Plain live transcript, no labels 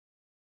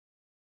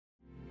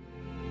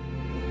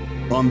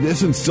On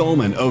this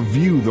installment of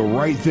View the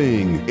Right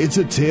Thing, it's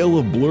a tale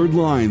of blurred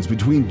lines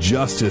between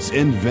justice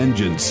and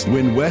vengeance.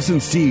 When Wes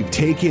and Steve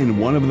take in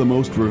one of the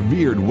most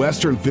revered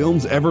Western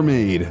films ever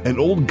made, an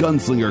old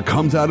gunslinger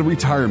comes out of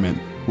retirement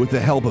with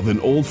the help of an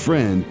old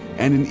friend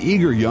and an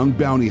eager young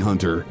bounty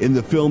hunter in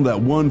the film that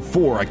won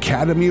 4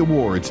 Academy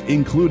Awards,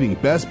 including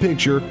Best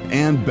Picture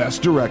and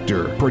Best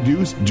Director.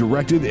 Produced,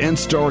 directed, and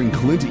starring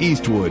Clint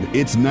Eastwood,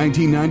 it's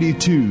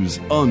 1992's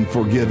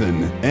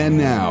Unforgiven. And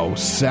now,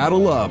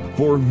 saddle up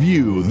for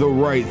View the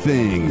Right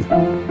Thing.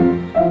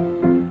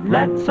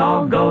 Let's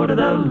all go to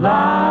the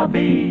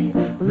lobby.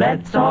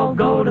 Let's all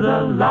go to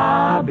the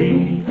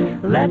lobby.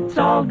 Let's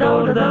all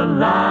go to the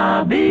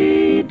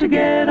lobby to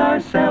get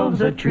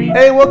ourselves a treat.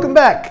 Hey, welcome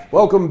back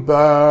Welcome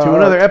back to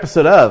another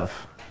episode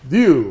of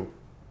View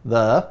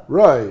The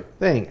Right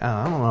Thing.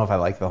 I don't know if I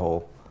like the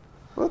whole...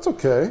 Well, that's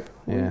okay.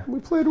 Yeah.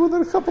 We played with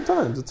it a couple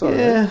times. It's all right.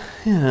 Yeah,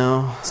 you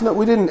know. It's not.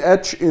 We didn't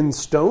etch in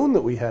stone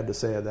that we had to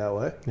say it that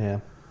way.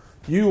 Yeah.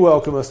 You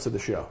welcome us to the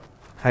show.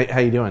 How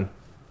you doing?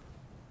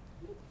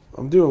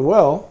 I'm doing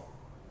well.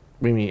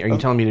 What do you mean? Are you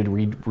telling me to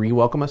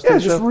re-welcome us to Yeah, the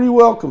just show?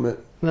 re-welcome it.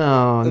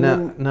 No,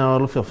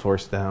 it'll feel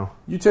forced now.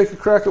 You take a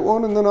crack at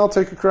one, and then I'll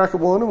take a crack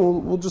at one,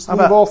 and we'll just leave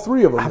about- all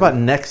three of them. How about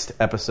next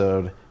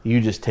episode, you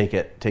just take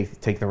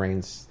the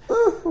reins.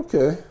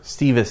 Okay.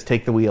 Stevis,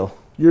 take the wheel.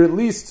 You're at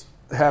least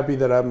happy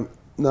that I'm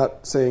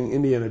not saying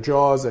Indiana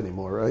Jaws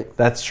anymore, right?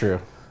 That's true.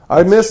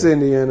 I miss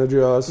Indiana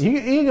Jaws.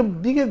 You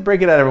can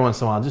break it out every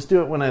once in a while. Just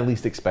do it when I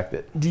least expect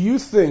it. Do you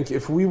think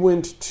if we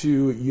went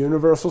to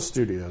Universal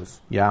Studios...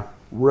 Yeah.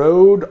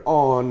 rode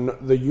on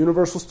the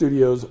Universal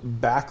Studios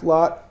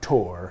backlot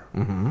tour,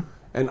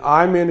 and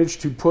I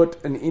managed to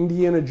put an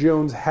Indiana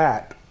Jones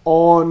hat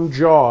on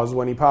Jaws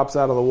when he pops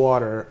out of the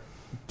water,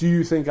 do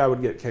you think I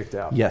would get kicked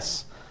out?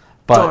 Yes.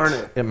 But Darn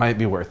it. It might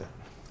be worth it.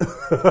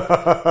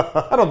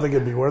 I don't think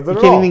it'd be worth it You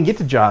at can't all. even get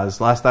to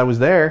Jaws. Last I was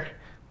there,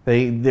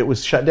 it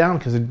was shut down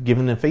because they'd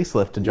given a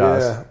facelift to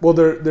Jaws. Yeah. Well,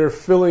 they're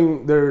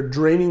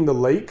draining the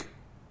lake,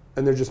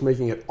 and they're just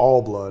making it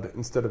all blood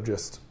instead of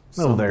just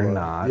No, some they're blood.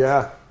 not.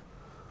 Yeah,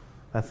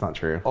 That's not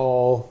true.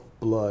 all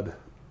blood.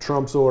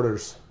 Trump's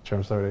orders.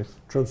 Trump's orders.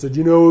 Trump said,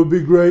 you know, it would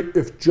be great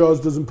if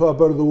Jaws doesn't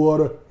pop out of the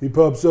water. He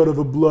pops out of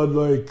a blood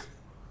lake.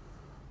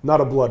 Not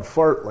a blood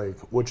fart lake,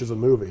 which is a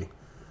movie.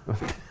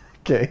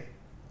 Okay.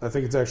 I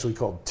think it's actually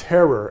called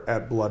Terror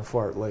at Blood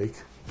Fart Lake,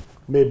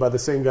 made by the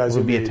same guys It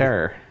would who be a made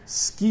terror.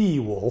 Ski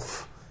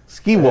Wolf.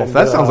 Ski Wolf. And,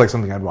 That sounds like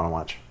something I'd want to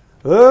watch.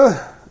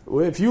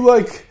 If you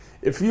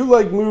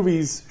like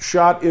movies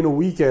shot in a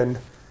weekend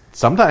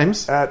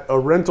Sometimes at a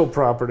rental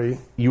property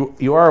you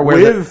are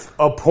aware with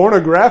a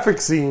pornographic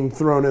scene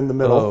thrown in the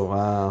middle, Oh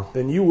wow!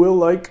 then you will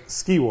like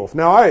Ski Wolf.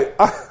 Now,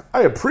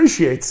 I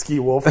appreciate Ski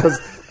Wolf because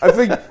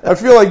I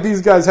feel like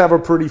these guys have a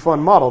pretty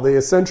fun model. They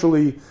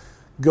essentially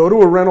go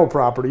to a rental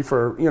property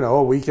for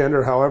a weekend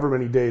or however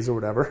many days or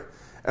whatever,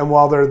 and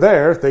while they're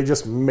there, they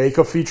just make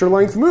a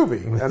feature-length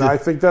movie, and I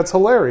think that's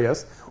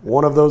hilarious.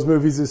 One of those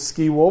movies is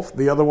Ski Wolf.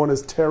 The other one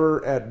is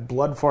Terror at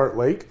Blood Fart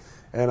Lake,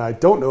 and I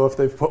don't know if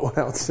they've put one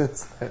out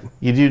since then.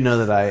 You do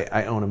know that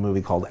I own a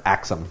movie called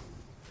Axum.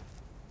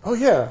 Oh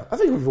yeah, I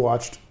think we've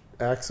watched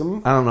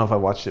Axum. I don't know if I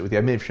watched it with you.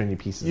 I may have shown you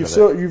pieces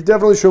of it. You've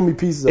definitely shown me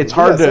pieces of it. It's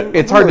hard Yes, to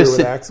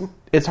with Axum. sit.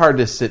 It's hard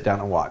to sit down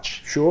and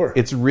watch. Sure.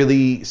 It's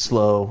really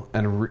slow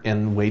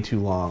and way too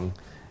long,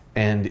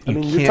 and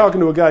you're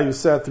talking to a guy who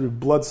sat through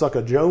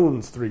Bloodsucker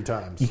Jones 3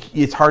 times.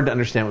 It's hard to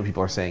understand what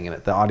people are saying in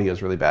it. The audio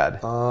is really bad.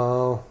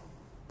 Oh,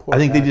 poor I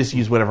think they Axum. just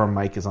use whatever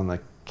mic is on the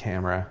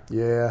camera.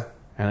 Yeah.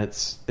 And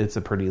it's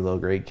a pretty low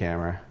grade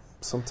camera.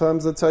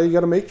 Sometimes that's how you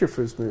got to make your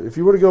first movie. If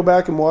you were to go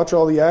back and watch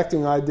all the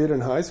acting I did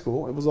in high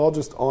school, it was all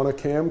just on a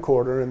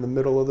camcorder in the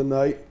middle of the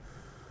night.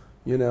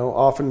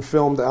 Often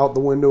filmed out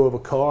the window of a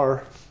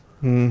car.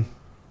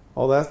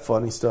 All that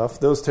funny stuff.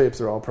 Those tapes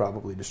are all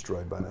probably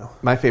destroyed by now.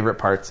 My favorite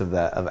parts of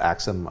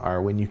Axum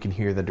are when you can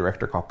hear the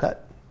director call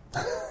cut.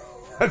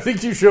 I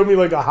think you showed me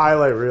like a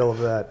highlight reel of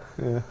that.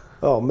 Yeah.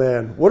 Oh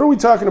man, what are we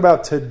talking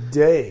about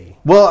today?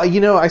 Well,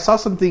 I saw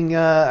something.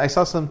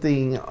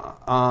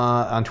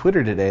 On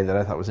Twitter today that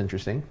I thought was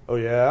interesting. Oh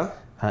yeah,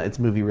 it's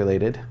movie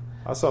related.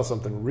 I saw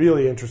something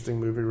really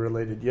interesting movie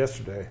related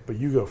yesterday, but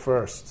you go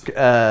first.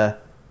 The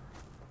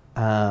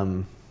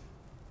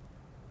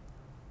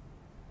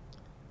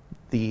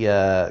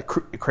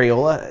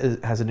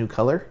Crayola has a new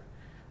color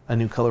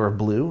of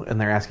blue,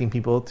 and they're asking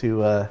people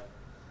to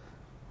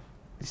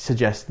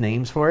suggest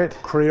names for it.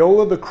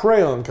 Crayola, the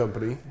crayon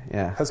company,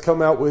 Yeah. has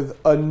come out with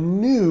a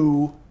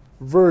new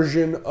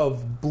version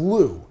of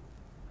blue.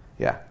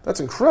 Yeah. That's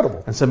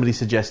incredible. And somebody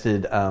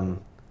suggested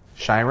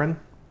Chiron.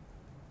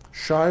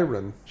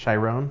 Chiron.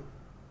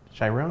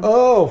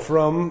 Oh,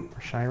 from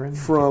Chiron?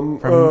 From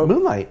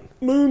Moonlight.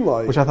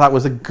 Moonlight. Which I thought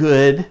was a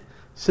good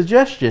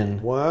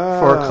suggestion Wow.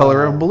 for a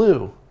color of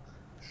blue.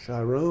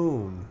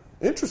 Chiron.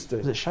 Interesting.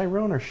 Is it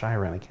Chiron or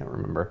Chiron? I can't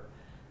remember.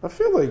 I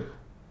feel like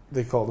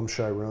they called him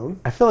Chiron.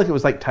 I feel like it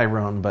was like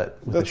Tyrone, but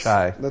with a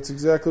shy. That's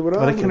exactly what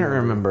But I can't remember.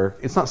 remember.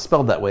 It's not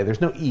spelled that way. There's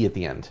no E at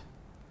the end.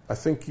 I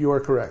think you are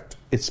correct.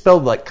 It's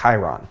spelled like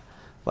Chiron.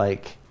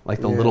 Like like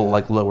the little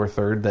lower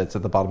third that's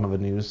at the bottom of a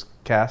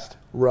newscast.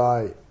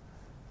 Right.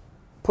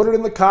 Put it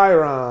in the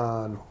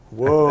chyron.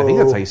 Whoa. I think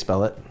that's how you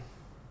spell it.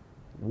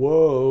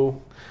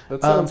 Whoa.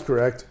 That sounds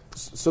correct.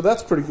 So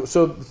that's pretty cool.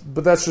 So,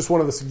 but that's just one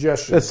of the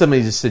suggestions. That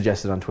somebody just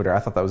suggested on Twitter. I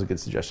thought that was a good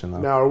suggestion, though.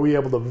 Now, are we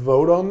able to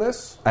vote on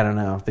this? I don't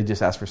know. They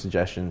just asked for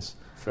suggestions.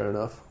 Fair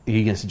enough. Are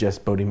you going to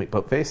suggest Bodie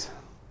McBoatface?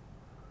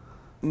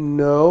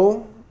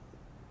 No.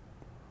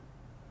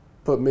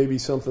 But maybe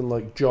something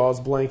like Jaws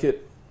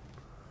blanket.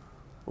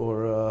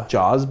 Or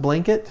Jaws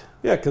blanket?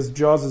 yeah, because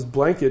Jaws'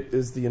 blanket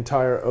is the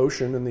entire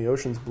ocean, and the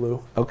ocean's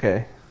blue.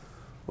 Okay.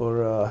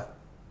 Or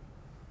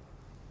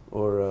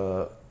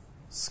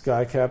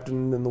Sky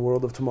Captain in the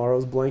World of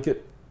Tomorrow's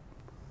blanket.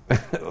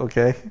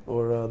 Okay.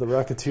 Or the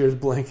Rocketeer's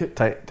blanket.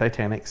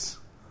 Titanic's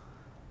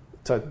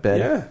bed.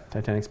 Yeah.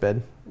 Titanic's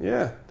bed.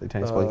 Yeah.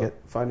 Titanic's blanket.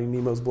 Finding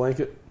Nemo's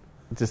blanket.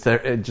 Just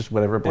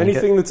whatever blanket.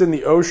 Anything that's in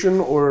the ocean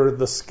or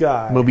the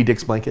sky. Moby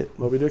Dick's blanket.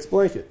 Moby Dick's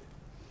blanket.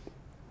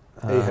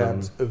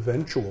 Ahab's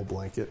eventual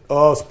blanket.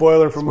 Oh,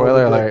 spoiler for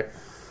Spoiler Moby Dick.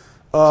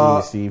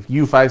 alert. Gee, Steve.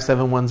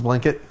 U571's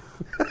blanket.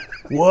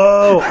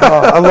 Whoa.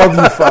 I love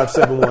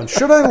U571.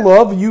 Should I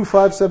love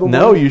U571?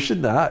 No, you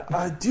should not.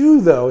 I do,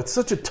 though. It's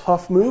such a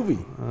tough movie.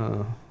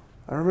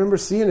 I remember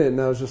seeing it,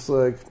 and I was just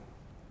like,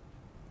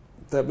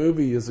 that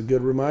movie is a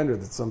good reminder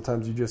that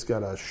sometimes you just got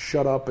to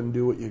shut up and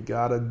do what you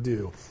got to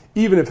do,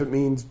 even if it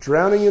means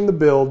drowning in the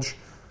bilge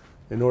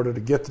in order to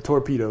get the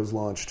torpedoes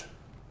launched.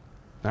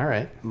 All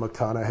right.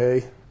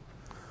 McConaughey.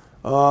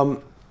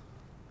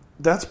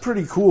 That's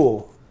pretty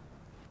cool.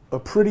 A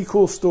pretty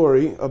cool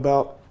story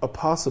about a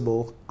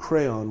possible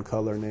crayon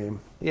color name.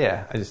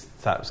 Yeah, I just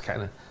thought it was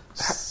kind of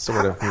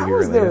sort of How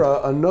movie is there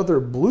related. another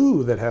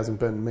blue that hasn't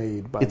been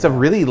made by It's now? a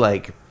really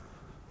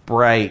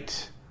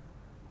bright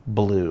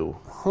blue.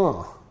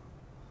 Huh.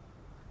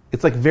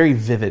 It's very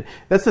vivid.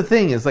 That's the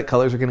thing, is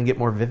colors are going to get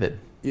more vivid.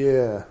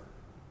 Yeah.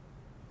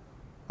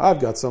 I've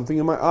got something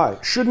in my eye.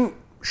 Shouldn't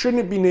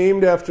it be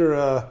named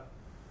after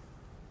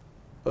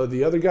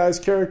the other guy's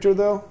character,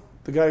 though?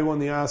 The guy who won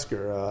the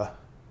Oscar.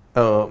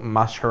 Oh,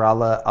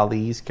 Mahershala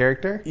Ali's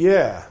character?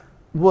 Yeah.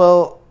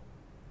 Well,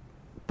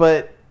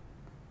 but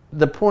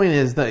the point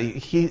is that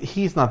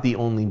he's not the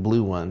only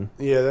blue one,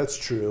 Yeah, that's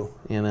true.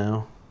 you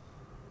know?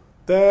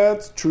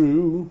 That's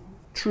true.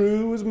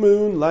 True as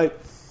moonlight.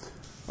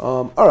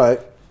 All right.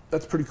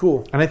 That's pretty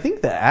cool. And I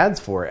think the ads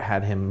for it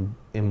had him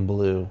in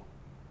blue.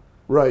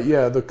 Right,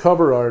 yeah. The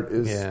cover art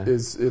Yeah.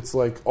 it's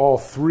like all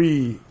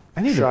three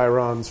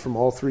chirons from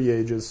all three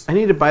ages. I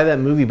need to buy that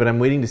movie, but I'm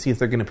waiting to see if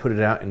they're going to put it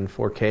out in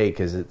 4K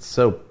because it's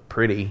so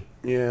pretty.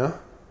 Yeah.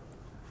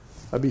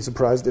 I'd be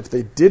surprised if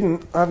they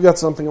didn't. I've got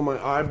something on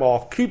my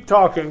eyeball. Keep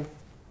talking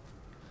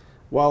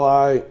while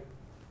I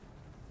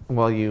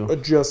You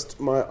adjust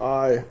my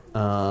eye.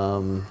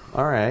 all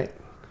right.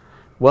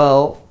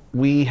 Well,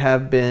 we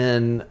have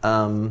been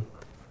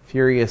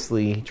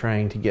furiously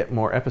trying to get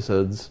more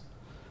episodes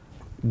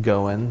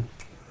going,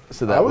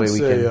 so that I would way we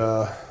say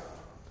can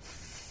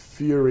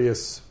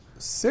furious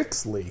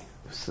sixly.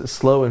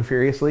 slow and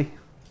furiously.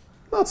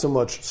 Not so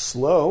much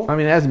slow. I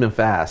mean, it hasn't been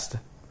fast,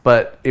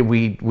 but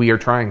we are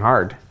trying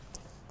hard.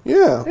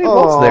 Yeah. Hey,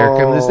 Walt's there,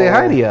 coming to say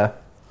hi to you.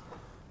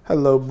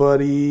 Hello,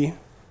 buddy.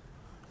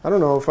 I don't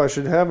know if I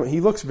should have him. He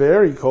looks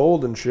very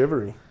cold and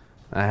shivery.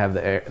 I have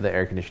the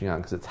air conditioning on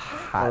because it's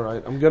hot. All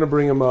right, I'm gonna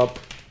bring him up.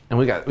 And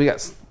we got Hang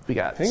stuff on, we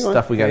got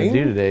to hang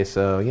do on. today,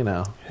 so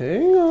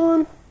Hang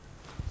on.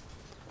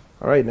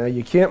 All right, now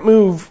you can't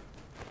move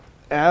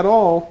at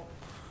all.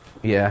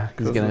 Yeah,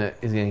 he's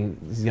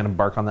gonna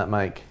bark on that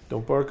mic.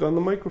 Don't bark on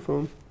the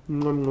microphone.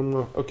 Nom, nom,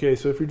 nom. Okay,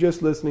 so if you're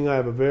just listening, I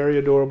have a very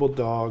adorable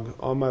dog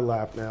on my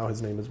lap now.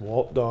 His name is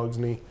Walt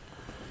Dogsney.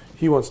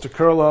 He wants to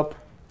curl up.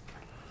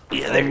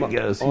 Yeah, there he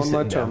goes. He's On my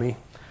sitting down. tummy.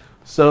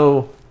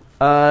 So,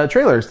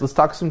 trailers. Let's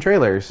talk some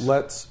trailers.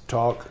 Let's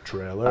talk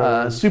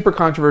trailers. Super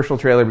controversial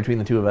trailer between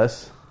the two of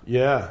us.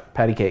 Yeah,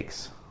 Patty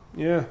Cakes.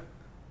 yeah.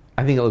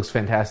 I think it looks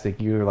fantastic.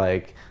 You're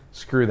like,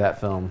 screw that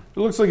film. It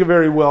looks like a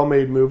very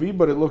well-made movie,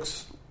 but it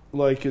looks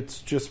like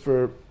it's just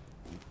for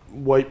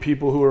white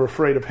people who are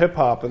afraid of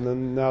hip-hop, and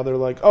then now they're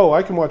like, oh,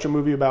 I can watch a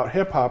movie about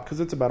hip-hop because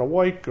it's about a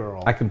white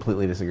girl. I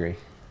completely disagree.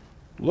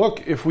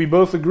 Look, if we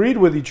both agreed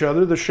with each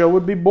other, the show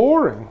would be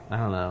boring. I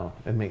don't know.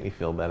 It'd make me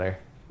feel better.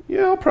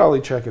 Yeah, I'll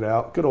probably check it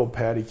out. Good old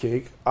patty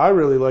cake. I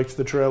really liked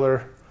the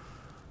trailer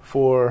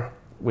for...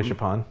 Wish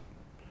Upon.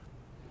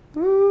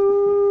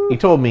 You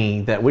told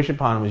me that Wish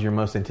Upon was your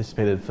most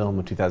anticipated film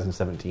of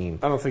 2017.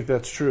 I don't think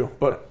that's true,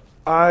 but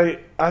I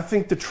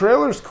think the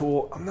trailer's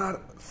cool. I'm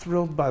not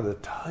thrilled by the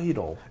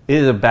title. It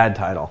is a bad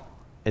title.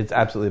 It's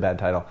absolutely a bad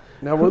title.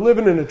 Now, we're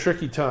living in a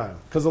tricky time,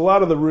 because a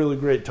lot of the really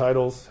great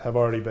titles have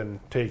already been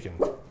taken.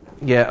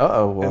 Yeah,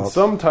 well. And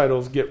some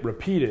titles get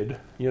repeated,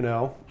 you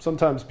know.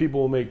 Sometimes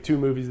people will make two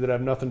movies that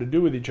have nothing to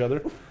do with each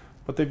other,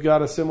 but they've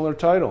got a similar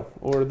title,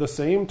 or the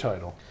same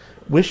title.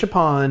 Wish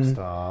Upon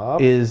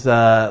Stop. is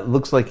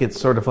looks like it's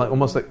sort of like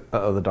almost like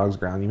the dog's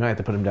ground. You might have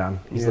to put him down.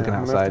 He's looking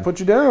I'm going to have outside. to put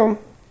you down.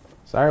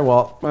 Sorry,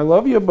 Walt. I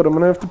love you, but I'm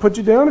going to have to put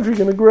you down if you're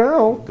going to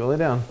growl. Go lay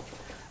down.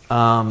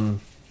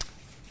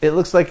 It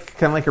looks like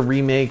kind of like a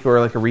remake or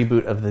like a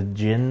reboot of the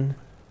Djinn.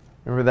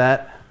 Remember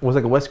that? It was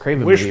like a Wes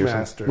Craven movie or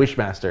something.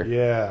 Wishmaster.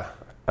 Yeah.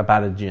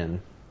 About a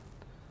djinn.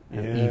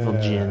 An evil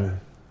djinn.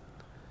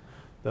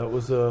 That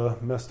was a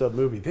messed up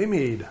movie. They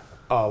made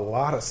a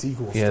lot of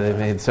sequels. Yeah, to they that.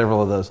 made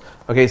several of those.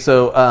 Okay,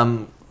 so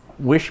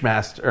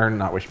Wishmaster, or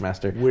not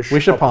Wishmaster.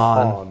 Wish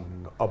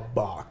upon a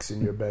box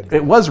in your bedroom.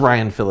 It was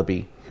Ryan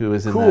Phillippe who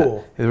was in Cool.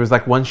 that. There was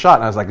like one shot,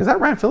 and I was like, is that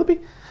Ryan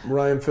Phillippe?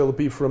 Ryan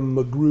Phillippe from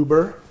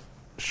MacGruber.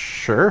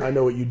 Sure. I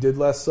Know What You Did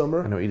Last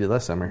Summer. I know what you did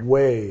last summer.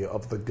 Way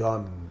of the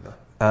Gun.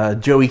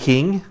 Joey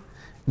King.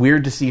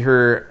 Weird to see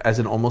her as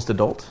an almost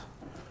adult.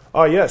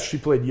 Oh, yes, she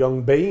played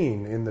young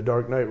Bane in The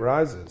Dark Knight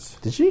Rises.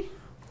 Did she?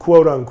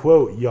 Quote,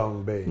 unquote,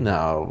 young Bane.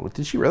 No.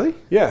 Did she really?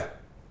 Yeah.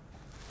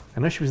 I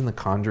know she was in The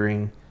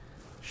Conjuring.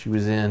 She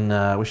was in...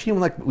 was she in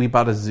like We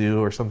Bought a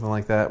Zoo or something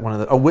like that? One of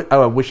the...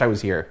 I Wish I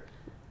Was Here.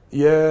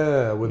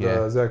 Yeah, with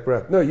Zach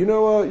Braff. No, you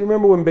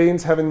remember when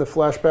Bane's having the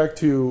flashback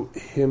to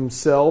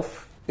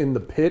himself in the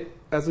pit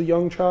as a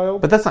young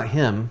child? But that's not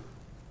him.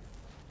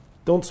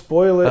 Don't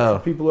spoil it for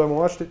people who haven't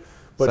watched it.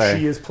 But Sorry.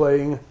 she is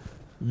playing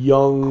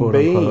young Quote,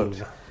 Bane.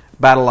 unquote.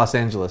 Battle Los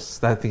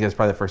Angeles. I think that's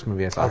probably the first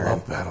movie I saw her I in.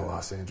 love Battle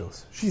Los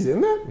Angeles. She's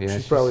in that? Yeah,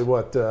 she's probably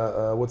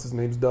what's his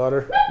name's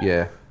daughter?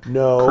 Yeah.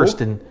 No.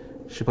 Kirsten.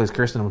 She plays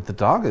Kirsten with the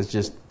dog has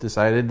just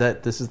decided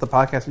that this is the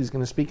podcast he's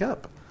going to speak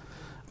up.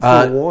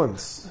 For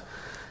once.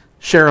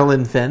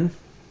 Sherilyn Fenn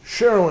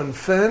Sherilyn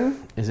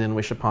Fenn is in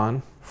Wish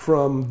Upon.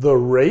 from The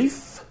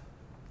Wraith.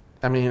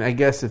 I mean, I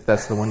guess if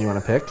that's the one you want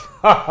to pick.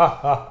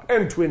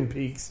 And Twin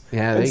Peaks.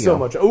 Yeah, there and you so go.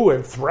 much. Oh,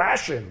 and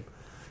Thrashing.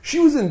 She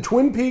was in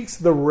Twin Peaks,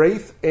 The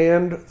Wraith,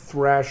 and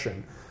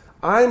Thrashing.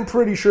 I'm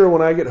pretty sure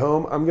when I get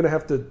home, I'm going to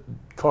have to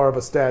carve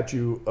a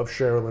statue of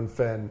Sherilyn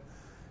Fenn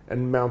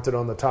and mount it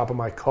on the top of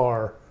my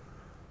car.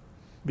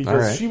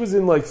 Because right. she was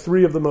in like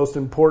 3 of the most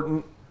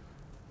important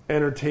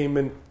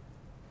entertainment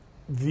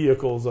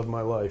vehicles of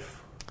my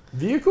life.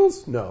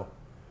 Vehicles? No.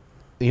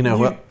 You know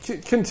what?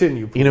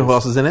 Continue, please. You know who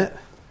else is in it?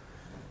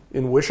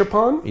 In Wish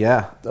Upon?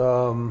 Yeah.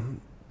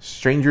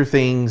 Stranger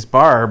Things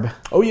Barb.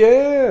 Oh,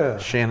 yeah.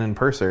 Shannon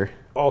Purser.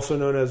 Also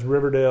known as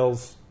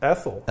Riverdale's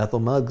Ethel. Ethel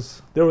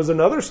Muggs. There was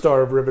another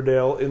star of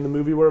Riverdale in the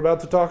movie we're about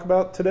to talk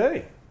about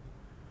today.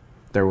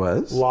 There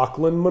was?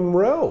 Lachlan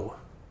Monroe.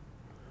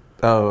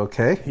 Oh,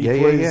 okay. He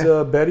plays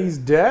Betty's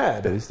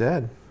dad. Betty's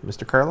dad.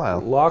 Mr.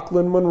 Carlisle.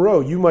 Lachlan Monroe.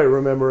 You might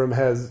remember him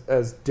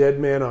as Dead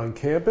Man on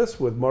Campus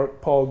with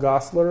Mark Paul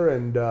Gosselaar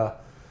and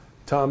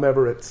Tom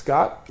Everett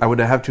Scott. I would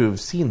have to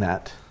have seen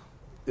that.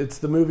 It's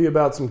the movie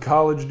about some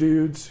college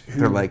dudes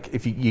who... They're like,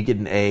 if you get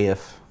an A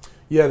if...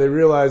 Yeah, they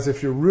realize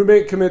if your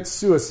roommate commits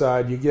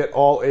suicide, you get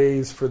all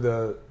A's for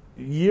the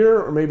year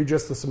or maybe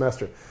just the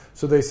semester.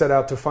 So they set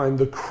out to find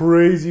the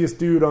craziest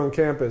dude on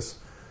campus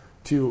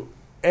to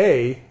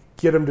A,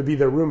 get him to be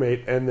their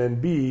roommate, and then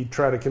B,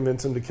 try to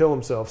convince him to kill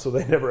himself so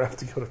they never have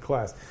to go to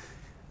class.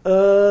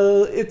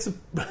 It's a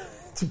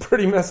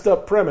pretty messed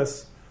up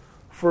premise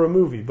for a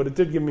movie, but it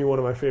did give me one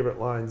of my favorite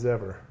lines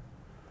ever.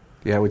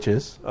 Yeah, which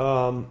is?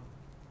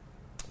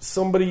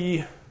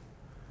 Somebody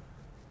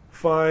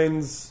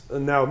finds...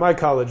 Now, at my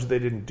college, they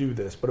didn't do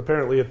this, but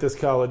apparently at this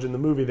college in the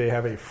movie, they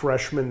have a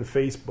freshman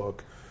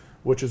Facebook,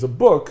 which is a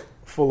book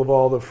full of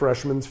all the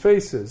freshmen'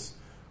 faces,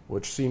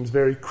 which seems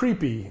very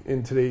creepy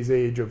in today's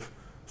age of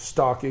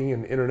stalking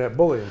and internet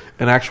bullying.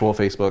 An actual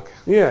Facebook.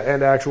 Yeah,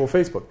 and actual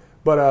Facebook.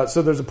 But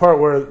so there's a part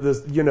where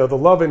this, the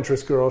love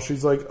interest girl,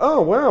 she's like,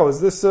 "Oh wow,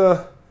 is this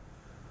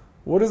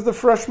what is the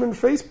freshman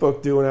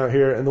Facebook doing out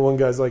here?" And the one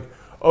guy's like,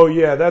 "Oh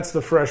yeah, that's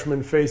the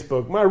freshman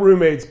Facebook. My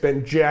roommate's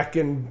been he's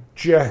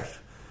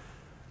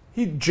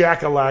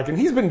jack-a-lacking.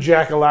 He's been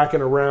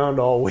jack-a-lacking around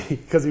all week,"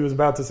 because he was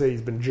about to say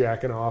he's been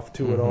jacking off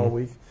to it all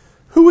week.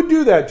 Who would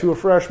do that to a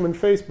freshman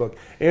Facebook?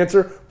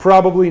 Answer,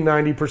 probably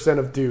 90%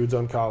 of dudes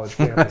on college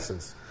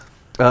campuses.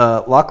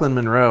 Lachlan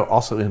Monroe,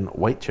 also in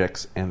White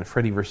Chicks and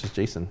Freddy vs.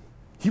 Jason.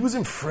 He was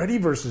in Freddy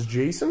vs.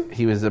 Jason?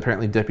 He was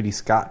apparently Deputy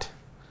Scott.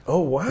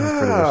 Oh,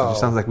 wow.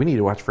 Sounds like we need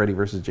to watch Freddy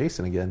vs.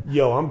 Jason again.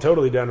 Yo, I'm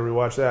totally down to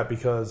rewatch that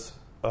because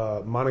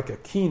Monica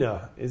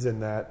Keena is in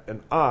that,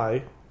 and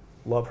I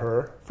love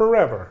her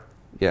forever.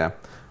 Yeah.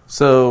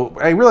 So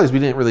I realized we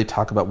didn't really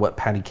talk about what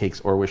Patty Cakes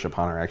or Wish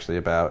Upon are actually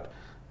about.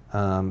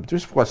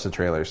 Just watch the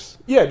trailers.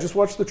 Yeah, just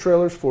watch the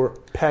trailers for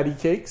Patty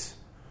Cakes.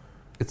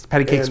 It's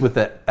Patty Cakes with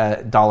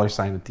a dollar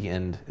sign at the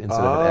end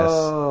instead of an S.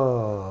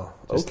 Oh,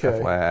 Just okay.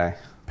 FYI.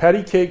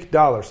 Patty Cake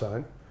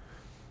 $.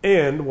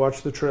 And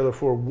watch the trailer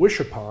for Wish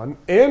Upon.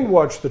 And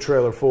watch the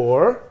trailer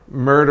for...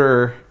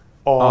 Murder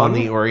on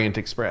the Orient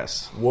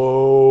Express.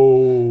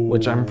 Whoa.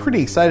 Which I'm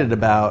pretty excited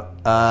about.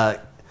 I'm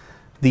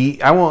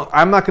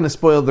not going to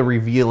spoil the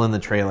reveal in the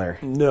trailer.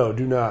 No,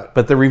 do not.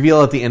 But the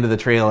reveal at the end of the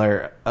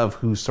trailer of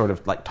who's sort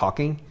of like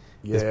talking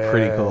is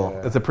pretty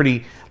cool. It's a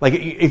pretty, like,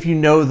 if you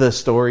know the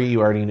story, you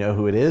already know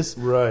who it is.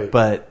 Right.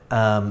 But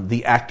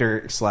the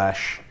actor /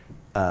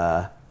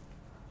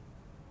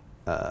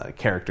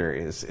 character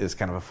is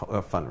kind of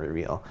a fun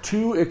reveal.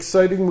 2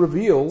 exciting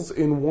reveals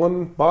in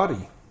one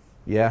body.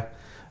 Yeah.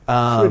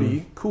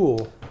 Pretty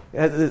cool.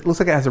 It looks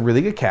like it has a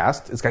really good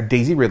cast. It's got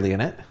Daisy Ridley in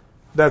it.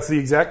 That's the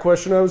exact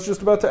question I was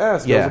just about to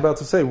ask. I Yeah. was about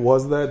to say,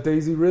 was that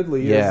Daisy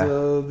Ridley Yeah.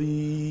 as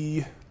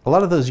the A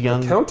lot of those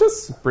young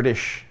Countess?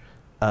 British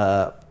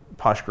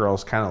posh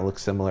girls kind of look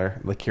similar,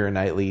 like Keira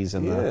Knightley's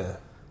and the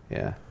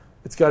yeah.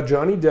 It's got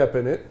Johnny Depp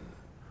in it,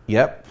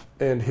 Yep.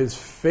 and his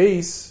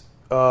face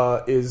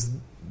is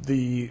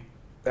the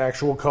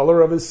actual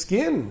color of his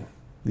skin,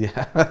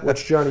 Yeah.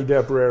 which Johnny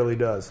Depp rarely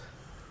does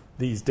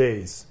these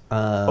days.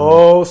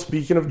 Um,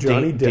 Speaking of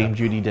Johnny Depp. Dame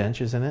Judi Dench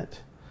is in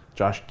it.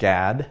 Josh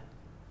Gad.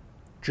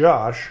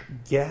 Josh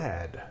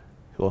Gad.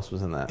 Who else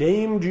was in that?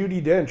 Dame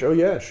Judi Dench. Oh,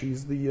 yeah,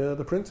 she's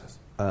the princess.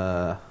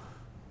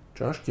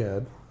 Josh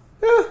Gad.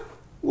 Yeah,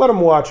 let him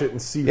watch it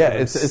and see Yeah, for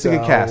it's a good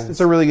themselves. cast. It's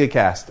a really good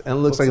cast, and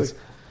it looks like Looks it's.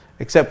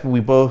 Except we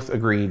both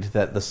agreed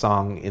that the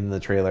song in the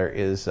trailer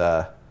is,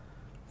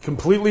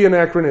 completely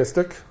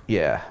anachronistic,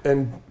 yeah,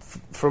 and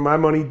for my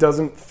money,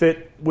 doesn't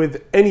fit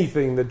with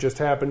anything that just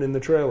happened in the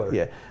trailer.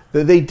 yeah.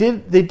 They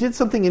did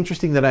something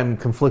interesting that I'm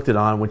conflicted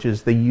on, which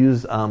is they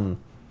use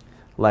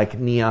like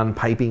neon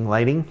piping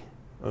lighting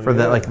for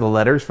the like the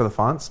letters for the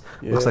fonts.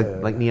 Looks Yeah.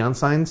 like neon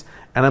signs,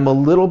 and I'm a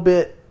little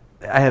bit.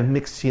 I have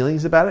mixed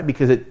feelings about it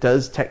because it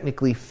does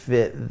technically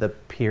fit the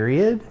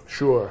period,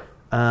 Sure,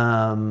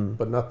 but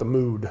but not the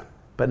mood.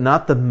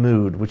 not the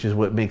mood, which is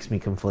what makes me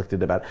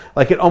conflicted about it.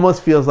 Like it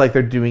almost feels like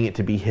they're doing it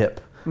to be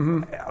hip,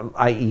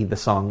 i.e., the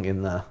song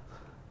in the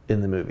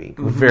movie.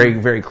 Very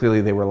very clearly,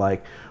 they were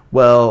like,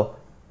 well,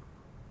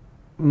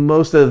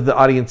 most of the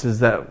audiences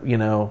that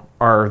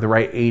are the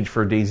right age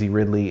for Daisy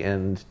Ridley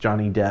and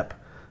Johnny Depp,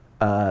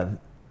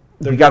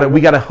 we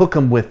got to hook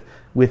them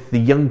with the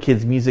young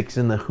kids' music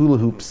and the hula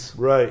hoops.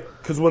 Right,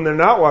 because when they're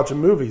not watching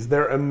movies,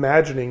 they're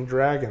imagining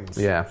dragons.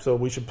 Yeah. So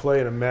we should play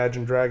an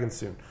Imagine Dragons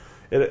soon.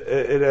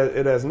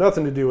 It has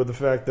nothing to do with the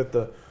fact that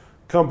the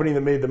company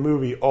that made the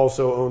movie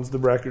also owns the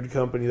record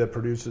company that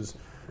produces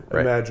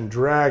Right. Imagine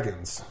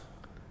Dragons.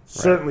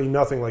 Certainly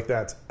nothing like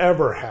that's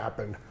ever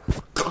happened.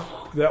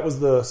 That was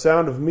the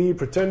sound of me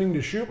pretending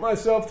to shoot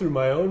myself through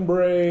my own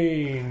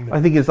brain.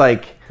 I think it's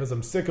like Because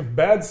I'm sick of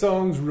bad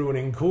songs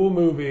ruining cool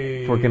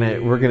movies.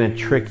 we're gonna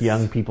trick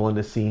young people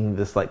into seeing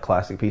this like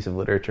classic piece of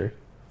literature.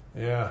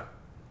 Yeah.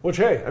 Which,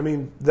 hey, I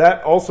mean,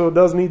 that also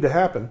does need to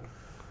happen.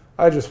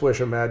 I just wish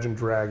Imagine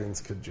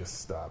Dragons could just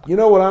stop. You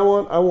know what I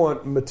want? I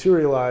want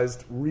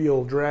materialized,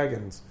 real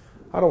dragons.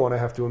 I don't want to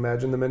have to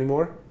imagine them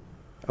anymore.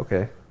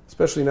 Okay.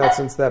 Especially not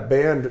since that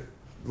band,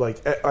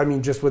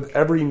 just with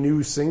every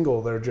new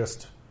single, they're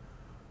just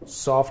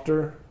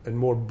softer and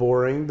more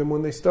boring than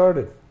when they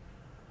started.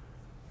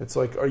 It's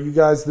like, are you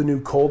guys the new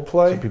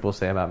Coldplay? Some people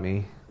say about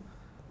me,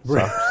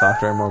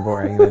 softer and more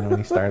boring than when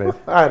he started.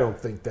 I don't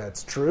think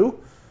that's true.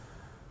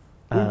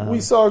 We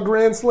saw a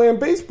Grand Slam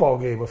baseball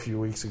game a few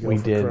weeks ago. We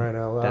for did. Crying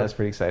out loud. That was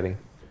pretty exciting.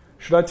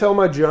 Should I tell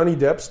my Johnny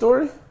Depp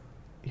story?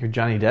 Your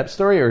Johnny Depp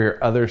story or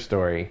your other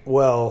story?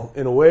 Well,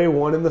 in a way,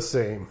 one and the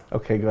same.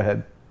 Okay, go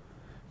ahead.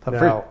 Now-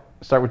 First,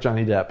 start with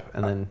Johnny Depp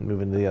and then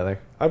move into the other.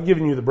 I've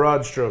given you the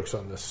broad strokes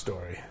on this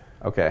story.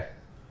 Okay.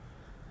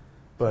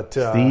 But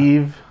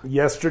Steve,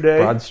 yesterday...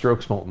 broad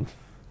strokes molten.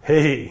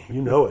 Hey,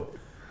 you know it.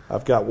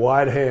 I've got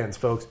wide hands,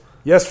 folks.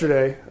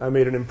 Yesterday, I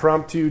made an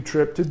impromptu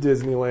trip to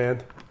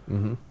Disneyland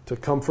to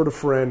comfort a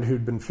friend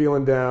who'd been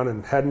feeling down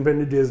and hadn't been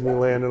to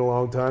Disneyland in a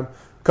long time.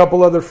 A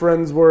couple other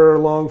friends were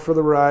along for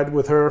the ride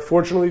with her.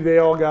 Fortunately, they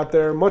all got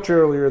there much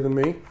earlier than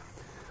me.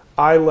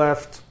 I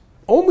left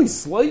only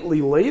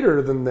slightly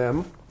later than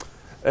them,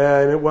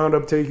 and it wound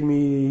up taking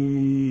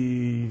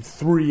me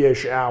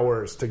 3-ish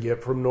hours to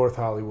get from North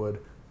Hollywood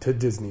to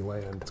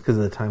Disneyland. It's because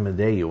of the time of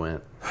day you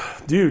went.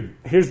 Dude,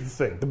 here's the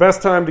thing. The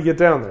best time to get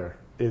down there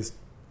is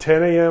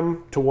 10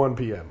 a.m. to 1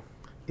 p.m.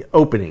 The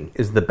opening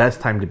is the best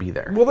time to be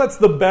there. Well, that's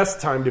the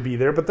best time to be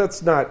there, but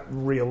that's not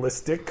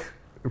realistic.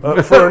 I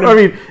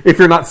mean, if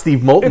you're not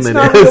Steve Moulton, It's it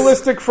not is.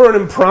 realistic for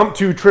an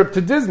impromptu trip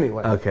to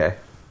Disneyland. Okay.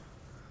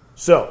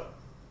 So,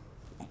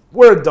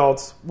 we're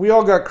adults. We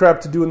all got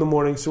crap to do in the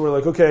morning, so we're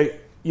like, okay,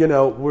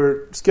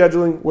 we're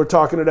scheduling, we're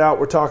talking it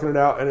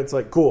out, and it's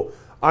like, cool.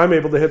 I'm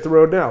able to hit the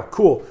road now.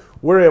 Cool.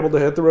 We're able to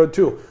hit the road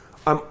too.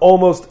 I'm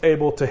almost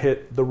able to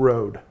hit the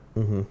road.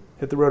 Mm-hmm.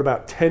 Hit the road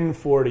about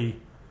 10:40.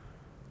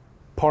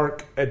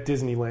 Park at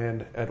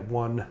Disneyland at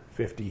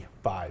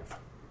 1:55.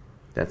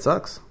 That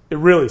sucks. It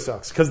really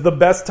sucks because the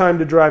best time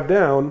to drive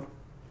down,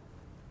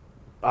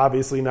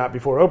 obviously not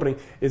before opening,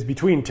 is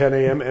between 10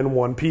 a.m. and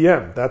 1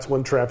 p.m. That's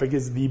when traffic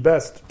is the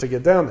best to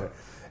get down there.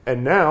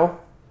 And now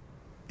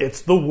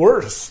it's the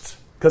worst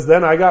because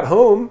then I got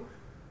home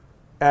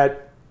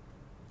at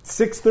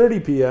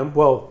 6:30 p.m.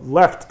 Well,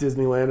 left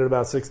Disneyland at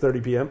about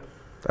 6:30 p.m.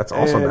 That's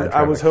also and bad traffic.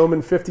 I was home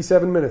in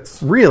 57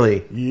 minutes.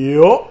 Really?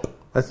 Yup.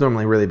 That's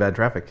normally really bad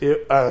traffic.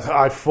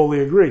 I fully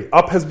agree.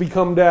 Up has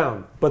become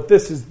down, but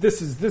this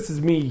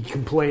is me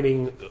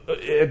complaining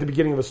at the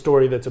beginning of a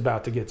story that's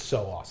about to get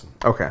so awesome.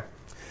 Okay.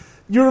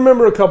 You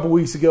remember a couple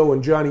weeks ago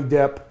when Johnny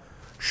Depp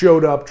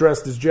showed up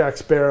dressed as Jack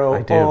Sparrow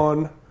I do.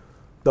 on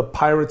the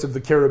Pirates of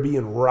the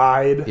Caribbean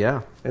ride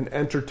Yeah. and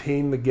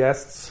entertained the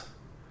guests?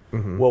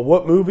 Mm-hmm. Well,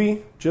 what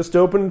movie just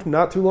opened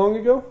not too long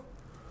ago?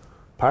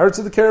 Pirates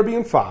of the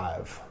Caribbean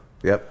 5.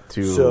 Yep.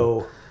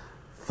 So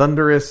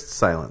Thunderous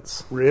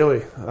silence.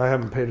 Really? I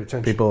haven't paid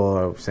attention. People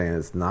are saying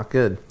it's not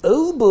good.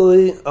 Oh,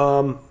 boy.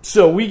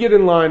 So we get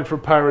in line for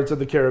Pirates of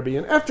the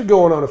Caribbean after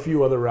going on a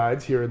few other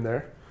rides here and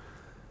there.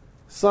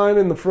 Sign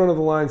in the front of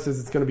the line says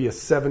it's going to be a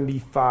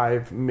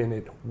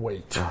 75-minute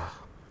wait.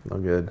 No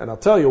good. And I'll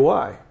tell you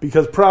why.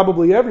 Because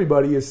probably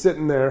everybody is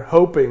sitting there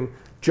hoping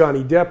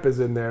Johnny Depp is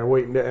in there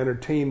waiting to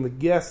entertain the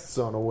guests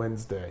on a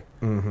Wednesday.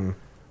 Mm-hmm.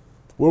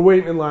 We're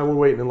waiting in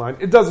line.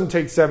 It doesn't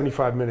take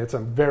 75 minutes.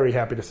 I'm very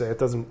happy to say it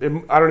doesn't.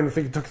 I don't even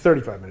think it took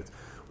 35 minutes.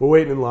 We're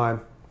waiting in line.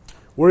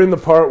 We're in the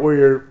part where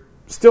you're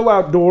still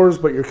outdoors,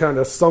 but you're kind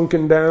of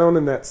sunken down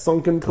in that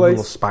sunken place. A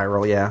little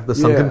spiral, yeah. The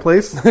sunken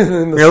place?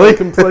 In the really?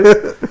 sunken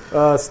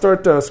place.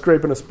 Start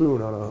scraping a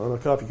spoon on a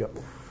coffee cup.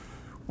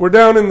 We're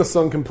down in the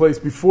sunken place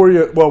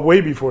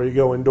way before you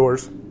go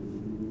indoors.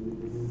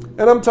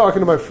 And I'm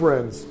talking to my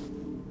friends,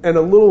 and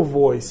a little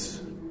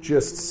voice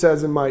just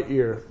says in my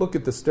ear, look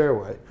at the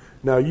stairway.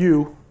 Now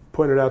you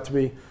pointed out to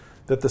me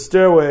that the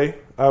stairway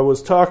I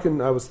was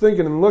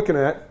thinking and looking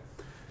at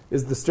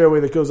is the stairway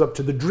that goes up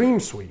to the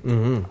Dream Suite.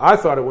 Mm-hmm. I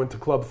thought it went to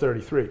Club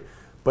 33.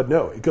 But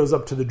no, it goes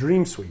up to the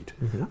Dream Suite.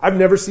 Mm-hmm. I've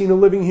never seen a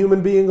living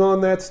human being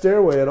on that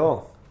stairway at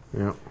all.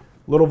 Yeah.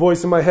 Little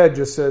voice in my head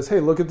just says,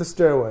 hey, look at the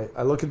stairway.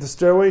 I look at the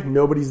stairway,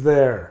 nobody's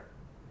there.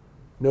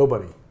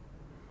 Nobody.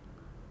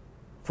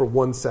 For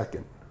 1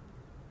 second.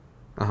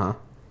 Uh-huh.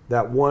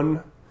 That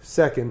 1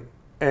 second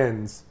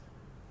ends,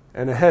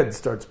 and a head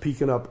starts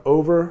peeking up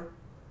over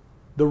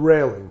the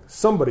railing.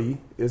 Somebody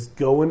is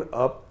going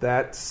up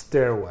that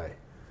stairway.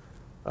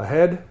 A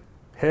head,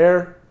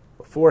 hair,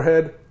 a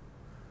forehead.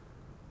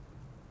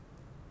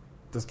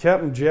 Does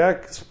Captain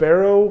Jack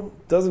Sparrow,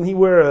 doesn't he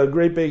wear a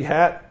great big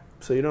hat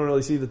so you don't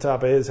really see the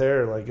top of his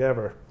hair like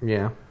ever?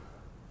 Yeah.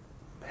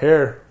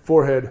 Hair,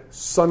 forehead,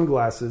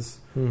 sunglasses,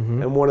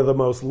 and one of the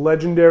most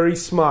legendary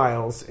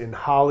smiles in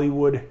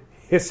Hollywood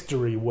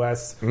history,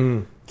 Wes.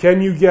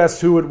 Can you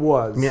guess who it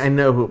was? I mean, I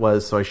know who it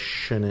was, so I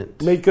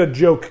shouldn't. Make a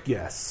joke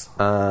guess.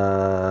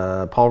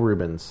 Paul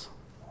Rubens.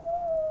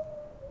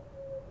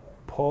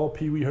 Paul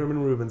Pee Wee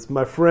Herman Rubens.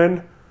 My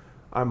friend,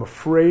 I'm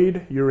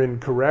afraid you're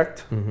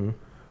incorrect,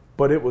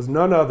 but it was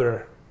none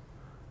other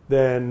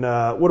than,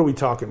 what are we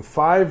talking,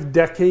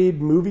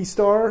 5-decade movie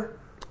star?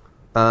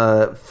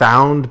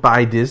 Found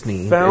by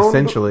Disney,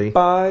 essentially.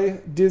 By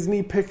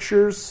Disney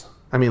Pictures.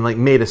 I mean, like,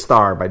 made a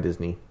star by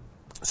Disney.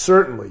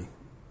 Certainly.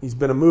 He's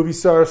been a movie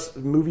star since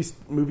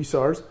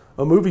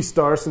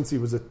he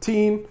was a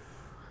teen,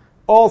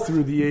 all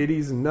through the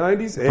 80s and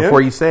 90s. And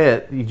before you say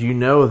it, did you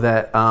know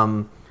that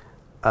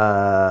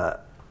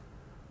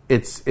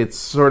it's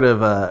sort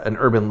of an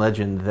urban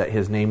legend that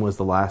his name was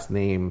the last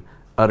name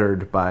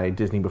uttered by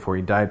Disney before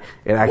he died?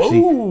 It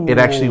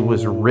actually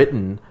was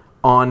written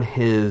on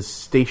his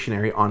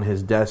stationery, on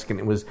his desk, and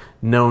it was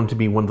known to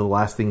be one of the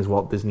last things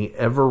Walt Disney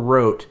ever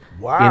wrote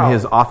in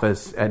his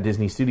office at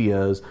Disney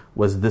Studios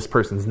was this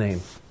person's name.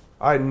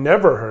 I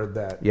never heard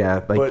that.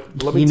 Yeah,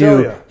 but let me tell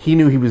you. He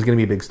knew he was going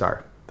to be a big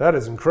star. That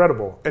is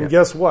incredible. And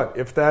guess what?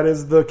 If that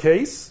is the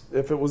case,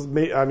 if it was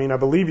me, I mean, I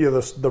believe you,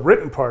 the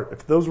written part,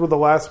 if those were the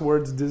last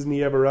words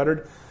Disney ever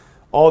uttered,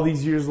 all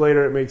these years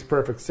later, it makes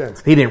perfect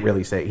sense. He didn't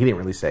really say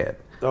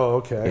it. Oh,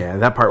 okay. Yeah,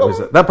 that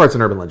part's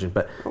an urban legend,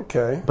 but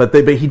okay. But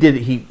he did.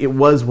 It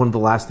was one of the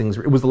last things.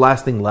 It was the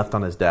last thing left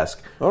on his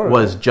desk.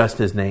 Was just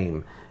his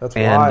name. That's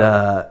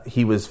wild.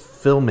 He was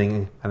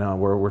filming. I know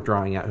we're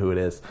drawing out who it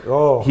is.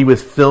 Oh, he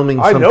was filming.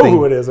 I know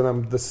who it is,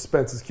 and the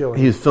suspense is killing.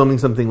 He was filming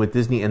something with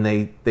Disney, and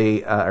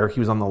or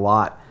he was on the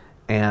lot,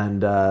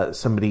 and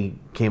somebody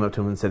came up to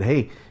him and said,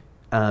 "Hey,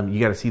 you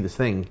got to see this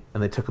thing,"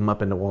 and they took him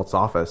up into Walt's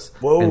office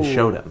and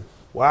showed him.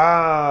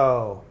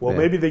 Wow. Well,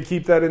 maybe they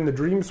keep that in the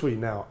Dream Suite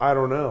now. I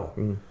don't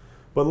know.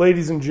 But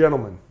ladies and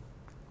gentlemen,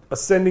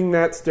 ascending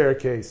that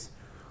staircase,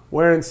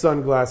 wearing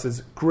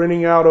sunglasses,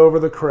 grinning out over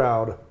the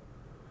crowd,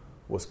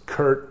 was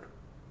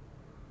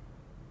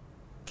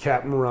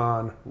Captain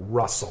Ron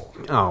Russell.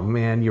 Oh,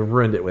 man, you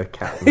ruined it with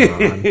Captain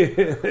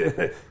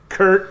Ron.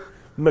 Kurt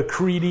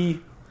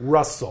McCready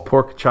Russell.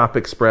 Pork Chop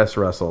Express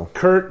Russell.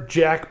 Kurt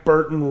Jack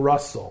Burton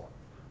Russell.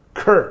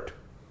 Kurt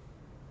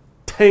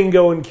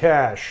Tango and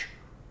Cash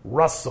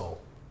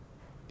Russell.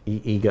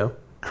 Ego.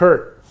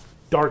 Kurt,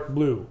 Dark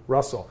Blue,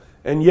 Russell.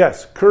 And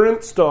yes,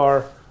 current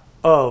star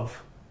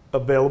of,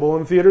 available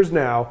in theaters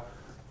now,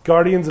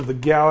 Guardians of the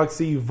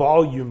Galaxy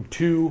Volume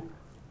 2,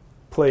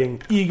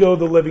 playing Ego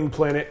the Living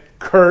Planet,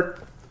 Kurt,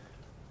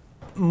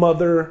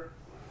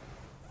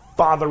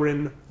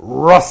 fatherin'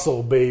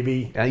 Russell,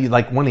 baby. Yeah, you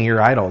like one of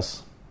your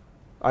idols.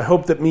 I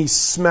hope that me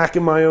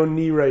smacking my own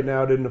knee right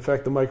now didn't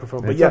affect the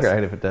microphone. But yes,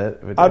 okay if it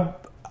did.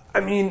 I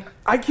mean,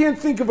 I can't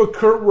think of a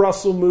Kurt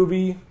Russell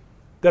movie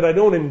that I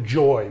don't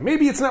enjoy.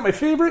 Maybe it's not my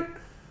favorite.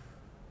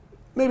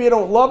 Maybe I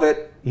don't love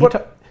it.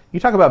 But you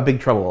talk about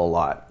Big Trouble a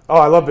lot. Oh,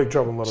 I love Big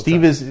Trouble in Little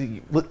Time.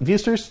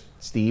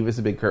 Steve is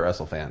a big Kurt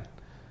Russell fan.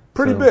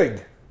 Pretty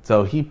big.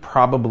 So he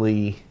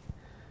probably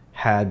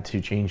had to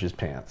change his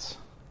pants.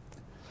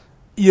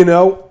 You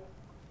know,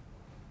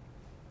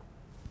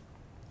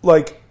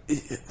 like,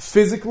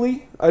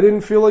 physically, I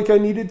didn't feel like I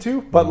needed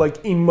to, but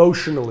like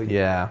emotionally,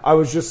 Yeah. I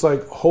was just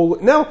like,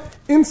 holy. Now,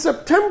 in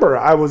September,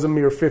 I was a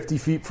mere 50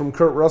 feet from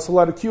Kurt Russell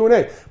at a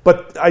Q&A,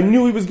 but I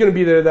knew he was going to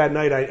be there that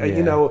night.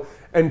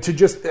 And to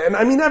just, and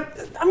I mean,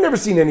 I've never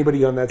seen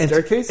anybody on that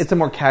staircase. It's a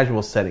more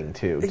casual setting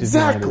too.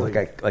 Exactly.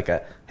 Like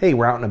a hey,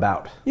 we're out and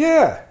about.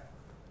 Yeah,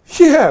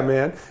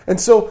 man. And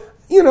so,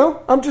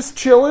 I'm just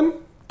chilling,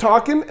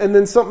 talking, and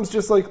then something's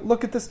just like,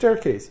 look at the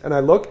staircase. And I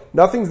look,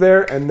 nothing's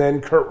there, and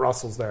then Kurt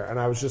Russell's there. And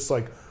I was just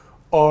like,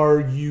 are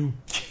you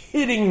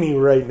kidding me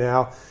right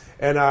now?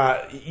 And,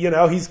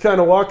 he's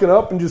kind of walking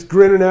up and just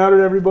grinning out at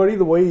everybody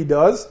the way he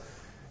does.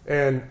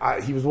 And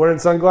he was wearing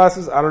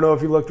sunglasses. I don't know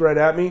if he looked right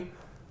at me,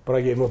 but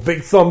I gave him a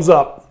big thumbs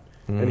up.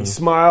 And he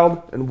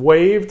smiled and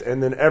waved,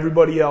 and then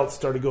everybody else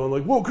started going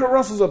like, whoa, Kurt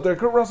Russell's up there,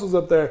 Kurt Russell's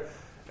up there.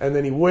 And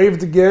then he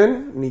waved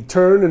again, and he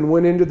turned and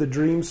went into the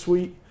Dream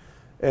Suite.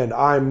 And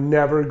I'm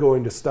never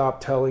going to stop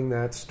telling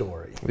that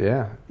story.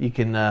 Yeah. You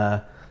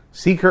can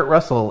see Kurt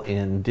Russell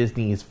in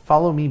Disney's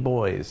Follow Me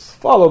Boys.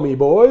 Follow me,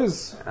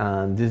 boys.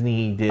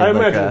 Disney did. I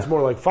imagine it's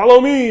more like, follow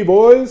me,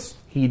 boys.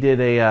 He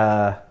did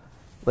a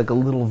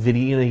little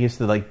video. He used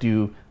to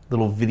do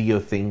little video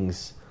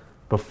things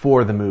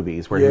before the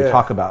movies where he would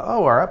talk about,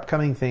 our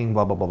upcoming thing,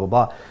 blah, blah, blah, blah,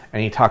 blah.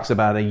 And he talks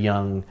about a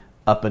young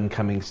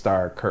up-and-coming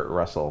star, Kurt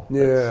Russell,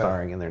 that's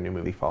starring in their new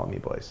movie, Follow Me,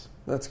 Boys.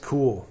 That's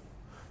cool.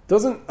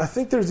 I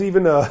think there's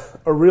even a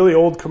really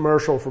old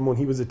commercial from when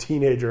he was a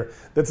teenager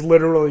that's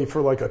literally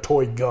for like a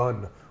toy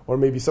gun or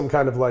maybe some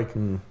kind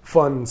of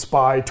fun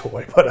spy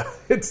toy. But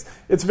it's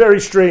very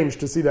strange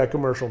to see that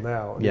commercial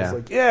now. And he's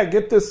like,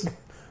 get this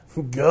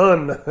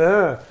gun.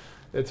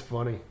 It's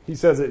funny. He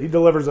says it. He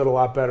delivers it a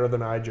lot better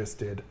than I just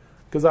did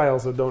because I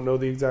also don't know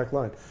the exact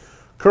line.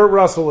 Kurt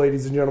Russell,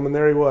 ladies and gentlemen,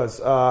 there he was.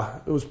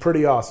 It was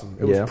pretty awesome.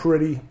 It was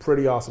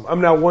pretty awesome. I'm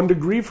now 1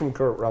 degree from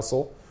Kurt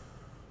Russell.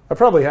 I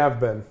probably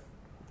have been.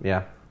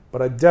 Yeah.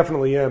 But I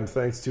definitely am,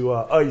 thanks to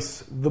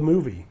Ice, the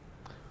movie.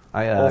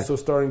 Also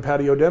starring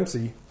Patty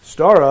O'Dempsey,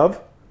 star of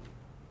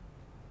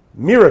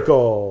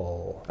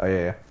Miracle. Oh,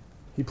 yeah.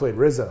 He played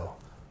Rizzo.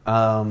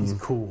 He's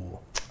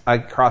cool. I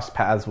crossed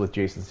paths with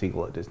Jason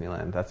Segel at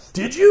Disneyland.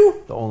 Did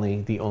you? The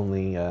only.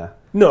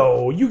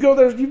 No, you go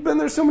there. You've been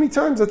there so many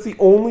times. That's the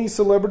only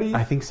celebrity.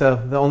 I think so.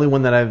 The only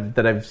one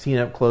that I've seen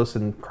up close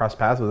and crossed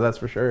paths with. That's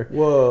for sure.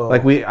 Whoa!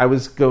 I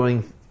was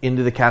going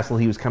into the castle.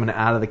 He was coming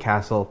out of the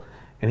castle,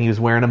 and he was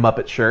wearing a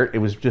Muppet shirt. It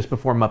was just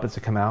before Muppets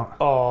had come out.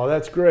 Oh,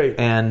 that's great.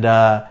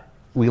 And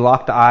we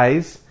locked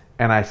eyes,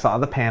 and I saw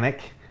the panic,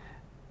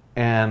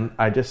 and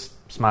I just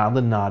smiled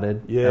and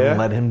nodded, and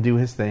let him do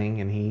his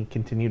thing, and he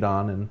continued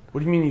on. And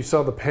what do you mean you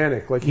saw the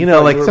panic? Like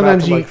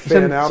sometimes you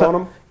fan out on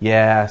him.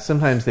 Yeah,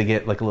 sometimes they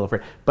get a little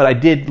afraid. But I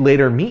did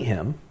later meet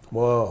him.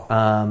 Whoa!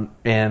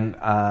 And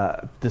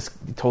just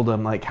told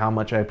him how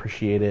much I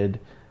appreciated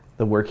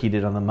the work he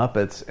did on the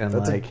Muppets, and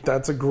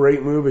that's a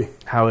great movie.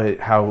 How it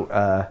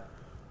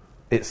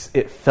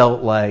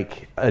felt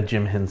like a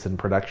Jim Henson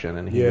production,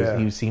 and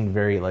he seemed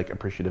very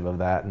appreciative of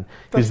that, and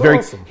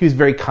awesome. He was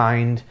very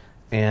kind.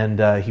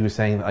 And he was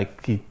saying,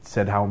 he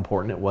said how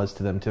important it was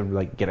to them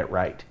to get it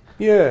right.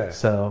 Yeah.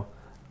 So,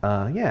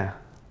 that's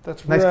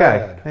nice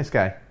rad. guy. Nice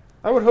guy.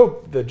 I would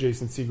hope that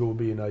Jason Segel will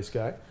be a nice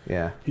guy.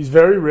 Yeah. He's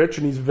very rich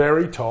and he's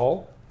very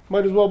tall.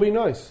 Might as well be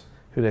nice.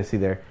 Who did I see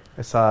there?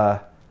 I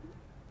saw.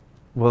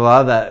 Well, a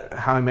lot of that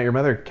How I Met Your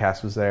Mother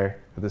cast was there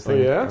at this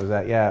thing. Oh, yeah? I was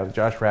at. Yeah,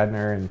 Josh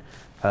Radnor and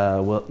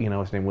what's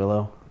his name,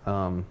 Willow.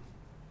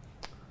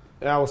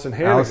 Allison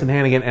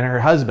Hannigan and her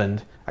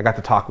husband. I got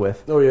to talk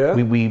with. Oh yeah.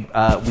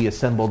 We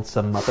assembled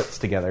some Muppets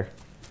together.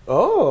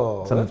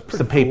 Oh,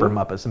 some paper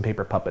Muppets, some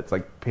paper puppets,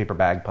 paper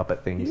bag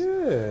puppet things.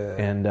 Yeah.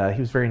 And he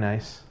was very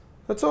nice.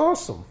 That's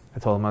awesome. I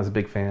told him I was a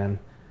big fan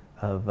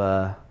of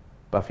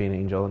Buffy and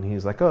Angel, and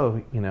he's like,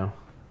 "Oh,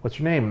 what's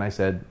your name?" And I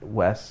said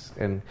Wes,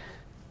 and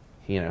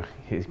he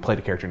played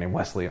a character named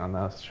Wesley on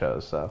those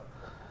shows. So.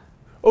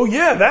 Oh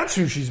yeah, that's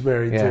who she's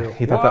married to.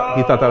 He thought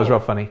that was real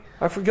funny.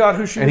 I forgot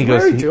who she was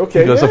married to.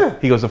 Okay,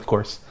 he goes, of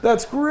course.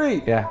 That's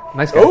great. Yeah,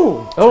 nice guy.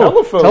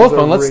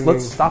 Telephone.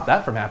 Let's stop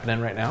that from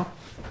happening right now.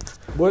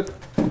 What?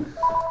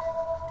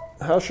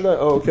 How should I?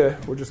 Oh, okay.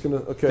 We're just gonna.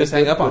 Okay. Just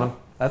hang up on him.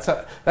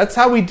 That's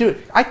how we do it.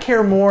 I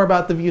care more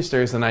about the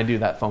Viewsters than I do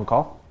that phone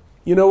call.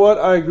 You know what?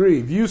 I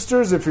agree.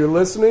 Viewsters, if you're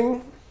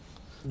listening,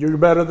 you're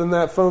better than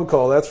that phone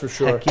call, that's for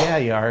sure. Heck yeah,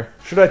 you are.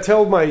 Should I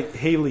tell my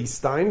Haley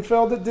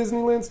Steinfeld at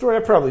Disneyland story? I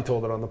probably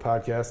told it on the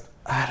podcast.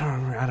 I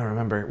don't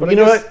remember. But you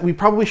know what? We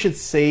probably should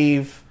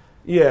save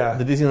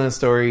the Disneyland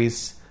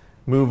stories,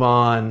 move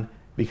on,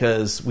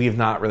 because we have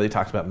not really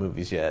talked about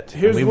movies yet.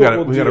 We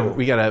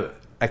got a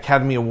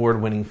Academy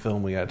Award winning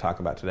film we got to talk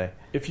about today.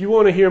 If you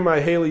want to hear my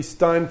Haley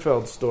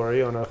Steinfeld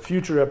story on a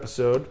future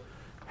episode,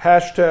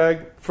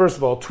 hashtag, first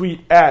of all,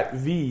 tweet at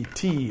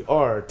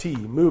VTRT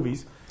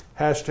Movies.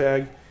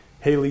 Hashtag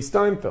Haley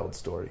Steinfeld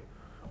story.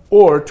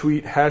 Or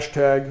tweet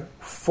hashtag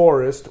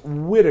Forrest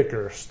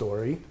Whitaker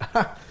story.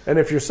 And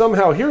if you're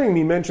somehow hearing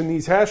me mention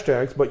these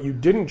hashtags, but you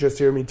didn't just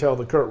hear me tell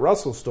the Kurt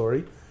Russell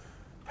story,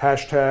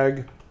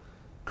 hashtag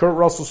Kurt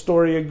Russell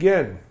story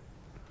again.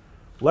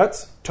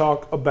 let's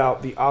talk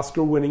about the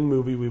Oscar-winning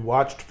movie we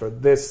watched for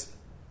this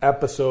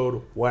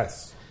episode,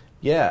 Wes.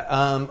 Yeah.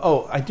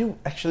 I do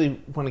actually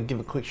want to give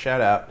a quick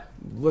shout out.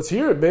 Let's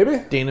hear it,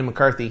 baby. Dana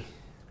McCarthy.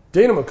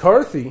 Dana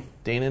McCarthy.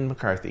 Dana and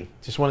McCarthy.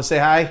 Just want to say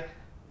hi.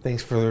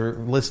 Thanks for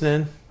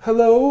listening.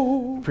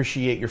 Hello.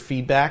 Appreciate your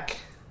feedback.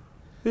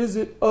 Is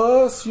it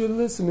us you're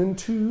listening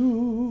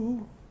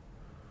to?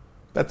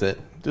 That's it.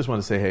 Just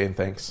want to say hey and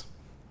thanks.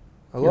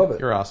 I love it.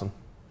 You're awesome.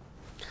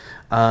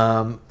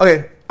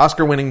 Okay,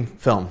 Oscar-winning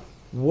film.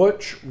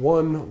 Which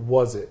one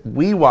was it?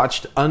 We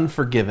watched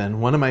Unforgiven,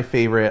 one of my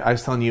favorite. I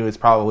was telling you it's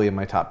probably in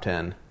my top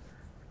 10.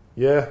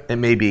 Yeah. It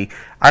may be.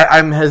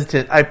 I'm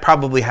hesitant. I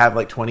probably have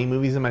like 20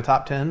 movies in my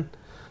top 10.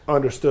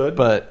 Understood.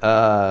 But,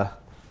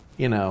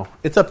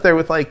 it's up there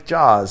with like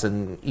Jaws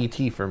and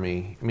E.T. for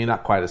me. I mean,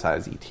 not quite as high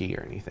as E.T.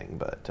 or anything,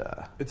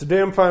 but... It's a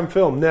damn fine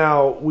film.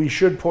 Now, we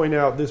should point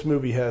out this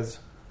movie has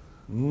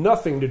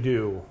nothing to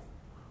do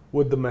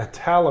with the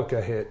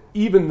Metallica hit,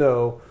 even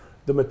though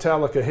the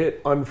Metallica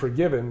hit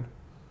Unforgiven,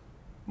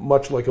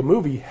 much like a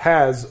movie,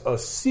 has a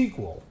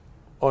sequel,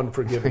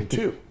 Unforgiven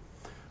 2.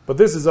 But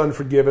this is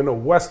Unforgiven, a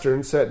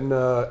Western set in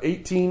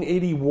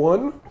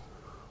 1881,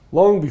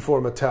 long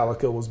before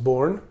Metallica was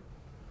born.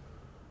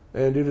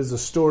 And it is a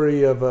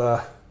story of,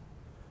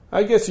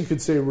 I guess you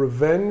could say,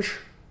 revenge.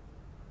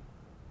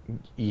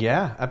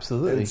 Yeah,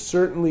 absolutely. And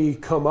certainly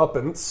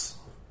comeuppance.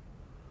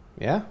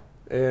 Yeah.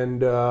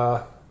 And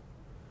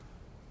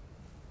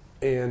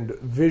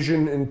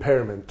vision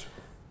impairment.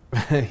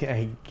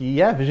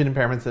 Yeah, vision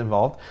impairment's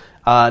involved.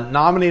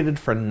 Nominated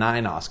for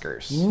 9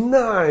 Oscars.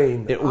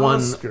 9 It won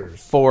Oscars.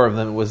 4 of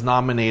them. It was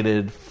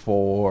nominated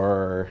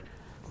for,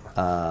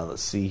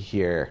 let's see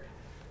here,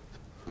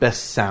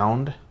 Best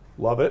Sound.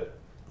 Love it.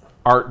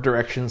 Art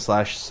direction /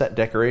 set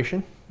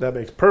decoration. That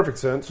makes perfect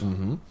sense.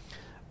 Mm-hmm.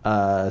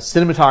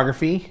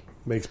 Cinematography.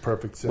 Makes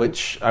perfect sense.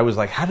 Which I was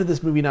like, how did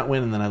this movie not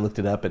win? And then I looked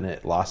it up and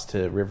it lost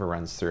to River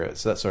Runs Through It.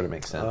 So that sort of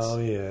makes sense. Oh,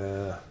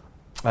 yeah.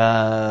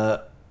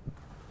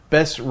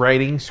 Best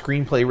writing,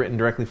 screenplay written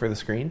directly for the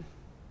screen.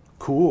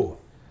 Cool.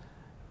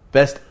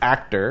 Best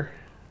actor,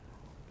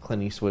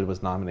 Clint Eastwood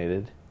was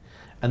nominated.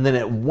 And then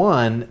it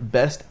won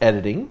Best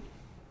Editing.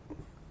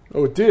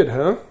 Oh, it did,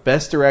 huh?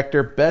 Best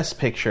Director, Best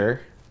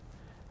Picture,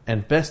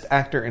 and Best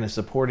Actor in a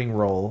Supporting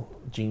Role,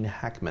 Gene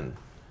Hackman.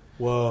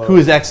 Whoa. Who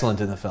is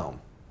excellent in the film.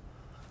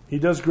 He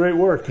does great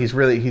work. He's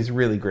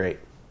really great.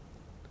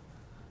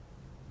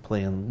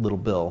 Playing Little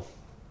Bill.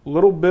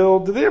 Little Bill.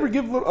 Did they ever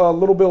give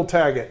Little Bill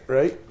Taggart,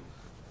 right?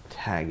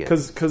 Taggart.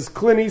 Because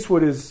Clint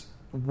Eastwood is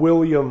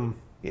William...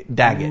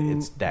 Daggett.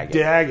 It's Daggett.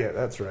 Daggett,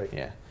 that's right.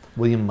 Yeah.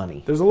 William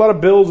Money. There's a lot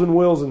of Bills and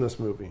Wills in this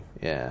movie.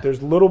 Yeah.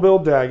 There's Little Bill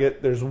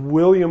Daggett. There's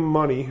William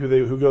Money,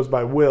 who goes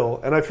by Will.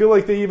 And I feel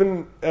like they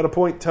even, at a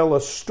point, tell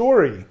a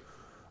story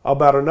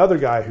about another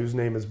guy whose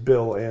name is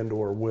Bill and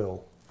or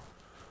Will.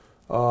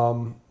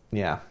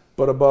 Yeah.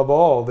 But above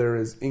all, there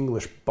is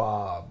English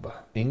Bob.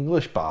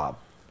 English Bob.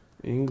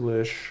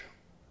 English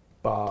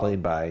Bob.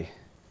 Played by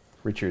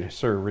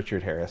Sir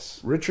Richard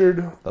Harris.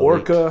 Richard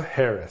Orca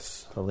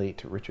Harris. The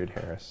late Richard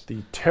Harris.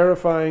 The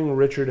terrifying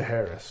Richard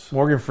Harris.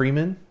 Morgan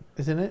Freeman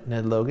is in it.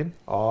 Ned Logan.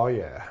 Oh,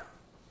 yeah.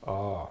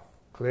 Oh,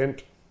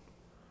 Clint,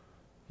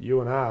 you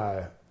and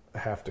I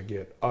have to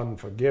get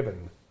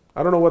unforgiven.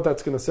 I don't know what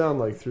that's going to sound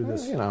like through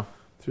this,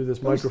 through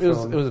this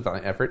microphone. It was a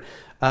valiant effort.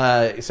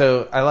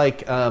 So I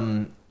like...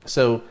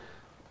 So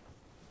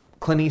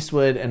Clint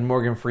Eastwood and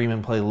Morgan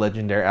Freeman play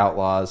legendary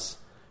outlaws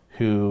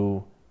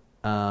who...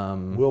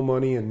 Will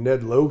Money and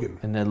Ned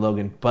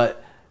Logan.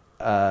 But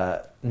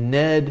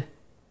Ned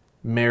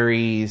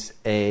marries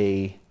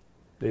a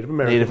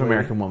Native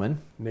American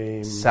woman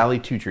named Sally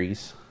Two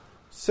Trees.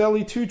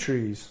 Sally Two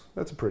Trees.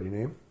 That's a pretty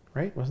name.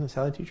 Right? Wasn't it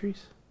Sally Two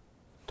Trees?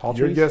 Tall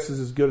Your Trees? guess is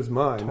as good as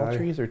mine. Tall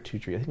Trees or Two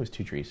Trees? I think it was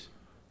Two Trees.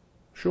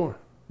 Sure.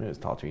 Maybe it was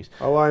Tall Trees.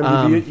 I'll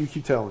IMDb it. You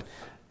keep telling.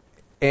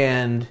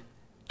 And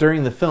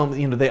during the film,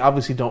 they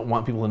obviously don't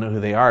want people to know who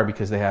they are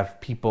because they have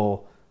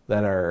people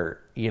that are,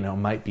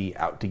 might be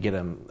out to get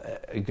them.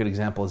 A good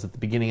example is at the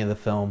beginning of the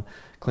film,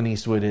 Clint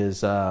Eastwood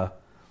is trying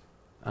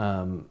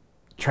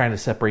to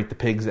separate the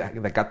pigs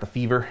that got the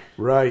fever.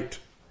 Right.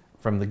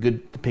 From the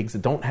pigs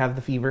that don't have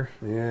the fever.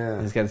 Yeah.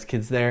 And he's got his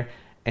kids there.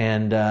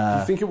 And do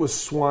you think it was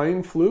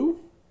swine flu?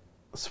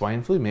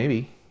 Swine flu,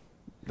 maybe.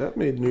 That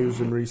made news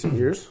in recent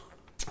years.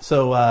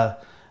 So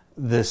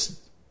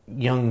this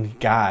young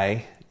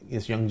guy,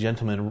 this young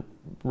gentleman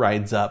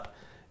rides up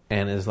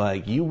and is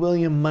like, "You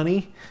William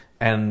Money?"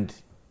 And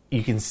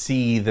you can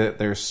see that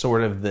there's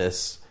sort of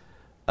this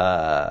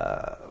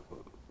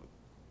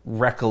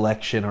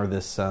recollection or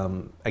this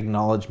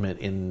acknowledgement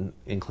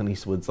in Clint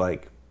Eastwood's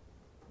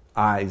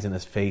eyes in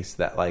his face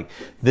that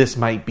this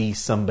might be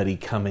somebody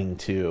coming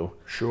to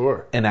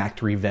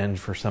enact revenge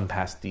for some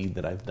past deed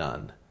that I've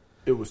done.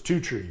 It was Two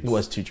Trees. It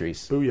was Two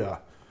Trees. Booyah.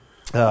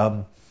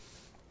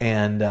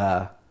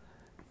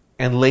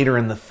 And later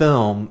in the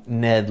film,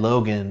 Ned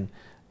Logan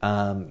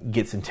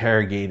gets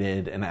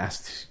interrogated and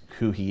asked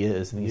who he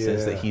is, and he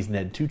says that Yeah. he's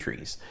Ned Two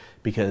Trees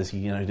because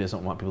he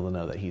doesn't want people to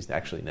know that he's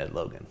actually Ned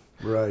Logan.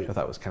 Right. Which I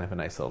thought was kind of a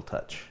nice little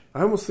touch.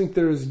 I almost think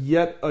there is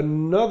yet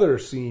another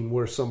scene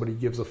where somebody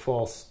gives a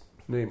false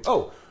name.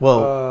 At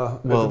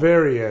the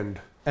very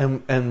end.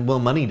 And Will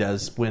Money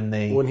does when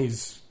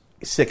he's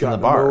sick in got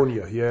the bar.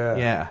 pneumonia, yeah.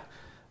 Yeah.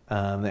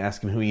 They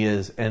ask him who he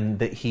is, and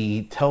that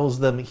he tells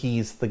them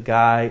he's the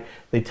guy.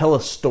 They tell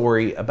a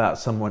story about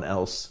someone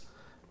else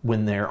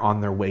when they're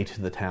on their way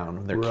to the town.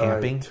 When they're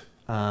camping.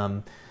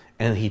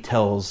 And he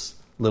tells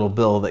Little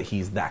Bill that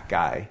he's that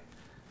guy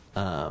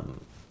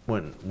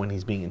when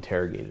he's being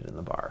interrogated in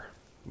the bar.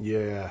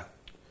 Yeah.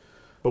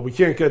 But we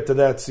can't get to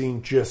that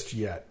scene just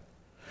yet,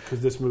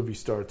 because this movie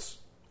starts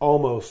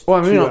almost 2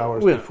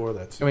 hours before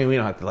that scene. I mean, we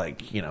don't have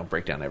to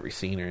break down every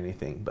scene or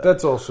anything. But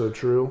that's also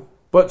true.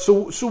 But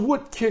so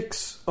what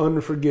kicks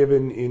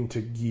Unforgiven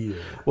into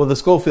gear? Well, the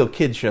Schofield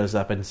kid shows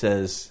up and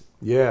says,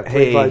 "Yeah,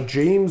 played by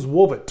James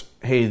Woolvett."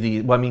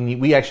 Hey,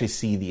 we actually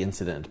see the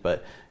incident,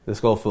 but the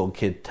Schofield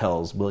kid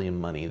tells William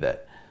Money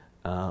that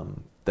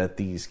that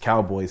these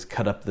cowboys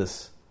cut up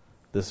this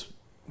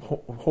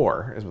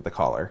whore, is what they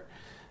call her.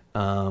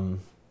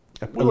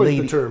 We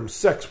like the term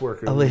sex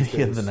worker. A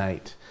lady of the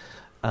night.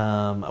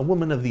 A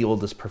woman of the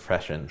oldest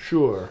profession.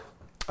 Sure.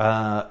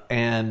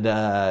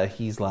 And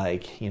he's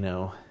like,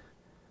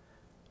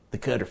 they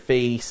cut her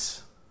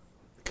face,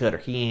 they cut her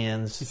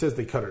hands. He says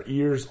they cut her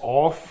ears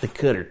off. They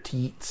cut her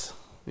teats.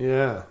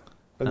 Yeah.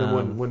 And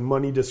then when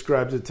Money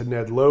describes it to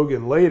Ned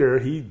Logan later,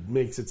 he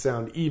makes it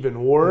sound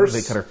even worse.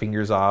 They cut her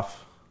fingers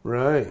off.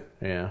 Right.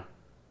 Yeah.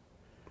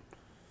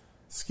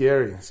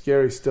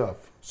 Scary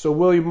stuff. So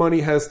William Money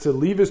has to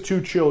leave his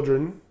 2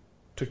 children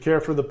to care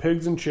for the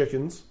pigs and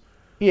chickens.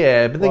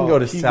 Yeah, but they can go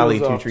to he Sally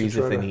goes Two off to Trees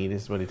try if they to- need,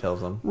 is what he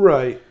tells them.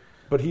 Right.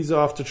 But he's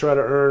off to try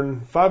to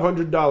earn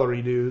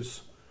 $500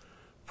 dues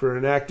for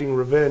enacting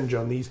revenge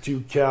on these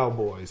 2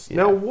 cowboys. Yeah.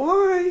 Now,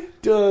 why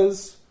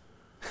does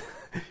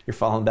You're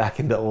falling back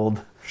into old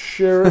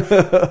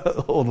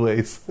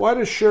ways. Why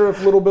does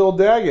Sheriff Little Bill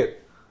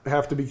Daggett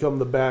have to become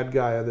the bad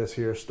guy of this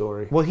here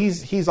story? Well,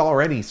 he's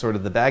already sort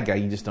of the bad guy.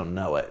 You just don't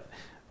know it.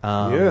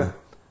 Yeah.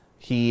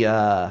 He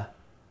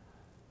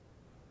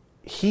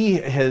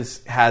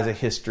has a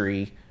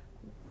history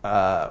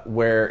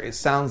where it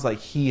sounds like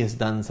he has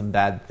done some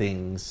bad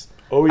things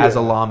as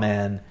a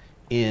lawman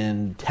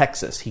in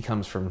Texas. He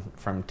comes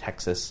from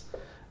Texas.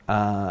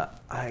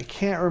 I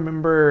can't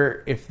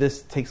remember if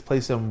this takes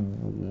place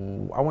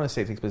in... I want to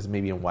say it takes place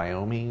maybe in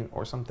Wyoming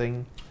or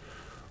something.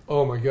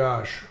 Oh, my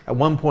gosh. At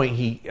one point,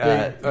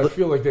 I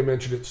feel like they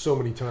mentioned it so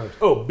many times.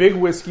 Oh, Big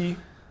Whiskey.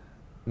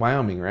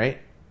 Wyoming, right?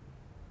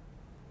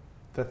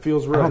 That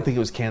feels right. I don't think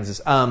it was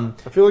Kansas. I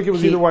feel like it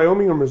was either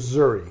Wyoming or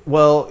Missouri.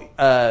 Well,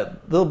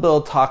 Little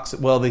Bill talks...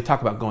 Well, they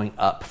talk about going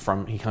up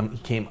from... He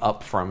came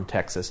up from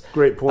Texas.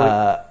 Great point.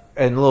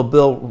 And Little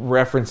Bill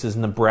references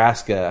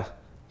Nebraska.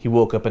 He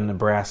woke up in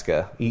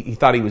Nebraska. He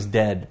thought he was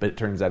dead, but it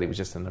turns out he was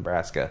just in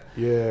Nebraska.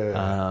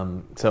 Yeah.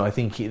 So I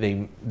think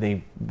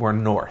they were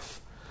north.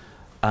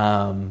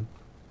 And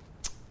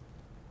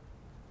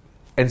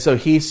so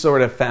he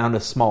sort of found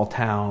a small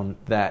town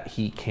that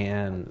he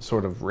can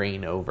sort of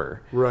reign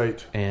over.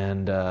 Right.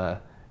 And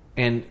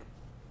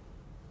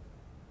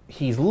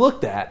he's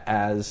looked at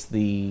as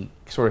the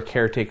sort of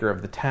caretaker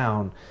of the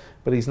town,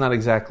 but he's not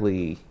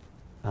exactly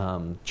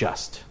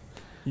just.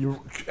 You're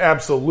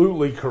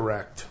absolutely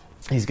correct.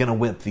 He's going to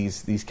whip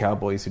these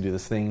cowboys who do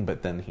this thing,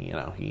 but then he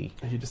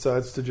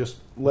decides to just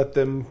let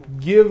them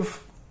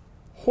give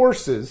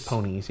horses,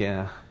 ponies,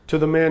 yeah, to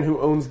the man who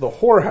owns the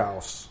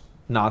whorehouse.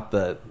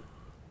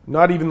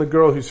 Not even the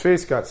girl whose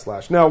face got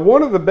slashed. Now,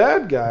 one of the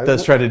bad guys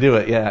does try to do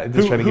it, yeah.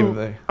 Does try to give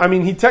it. I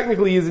mean, he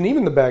technically isn't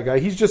even the bad guy.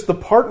 He's just the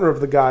partner of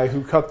the guy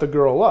who cut the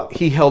girl up.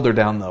 He held her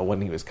down though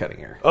when he was cutting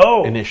her.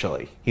 Oh,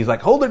 initially he's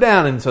like, "Hold her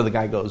down," and so the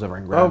guy goes over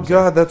and grabs her. Oh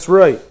God, that's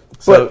right.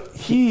 So but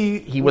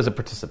he was a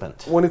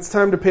participant. When it's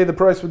time to pay the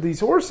price with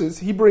these horses,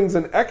 he brings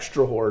an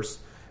extra horse,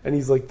 and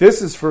he's like,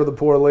 "This is for the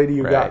poor lady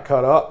who got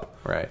cut up,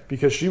 right?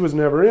 Because she was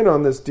never in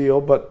on this deal.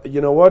 But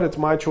you know what? It's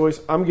my choice.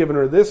 I'm giving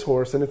her this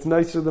horse, and it's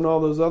nicer than all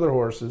those other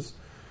horses."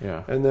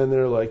 Yeah. And then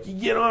they're like, "You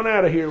get on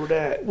out of here with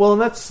that." Well,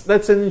 and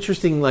that's an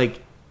interesting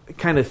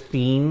kind of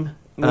theme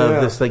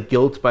of this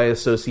guilt by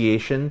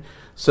association.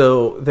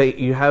 So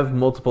you have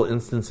multiple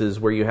instances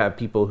where you have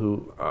people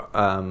who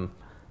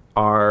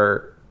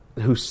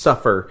who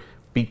suffer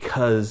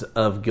because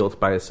of guilt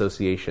by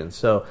association.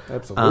 So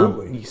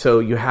absolutely. So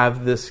you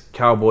have this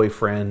cowboy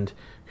friend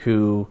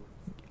who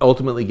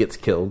ultimately gets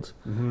killed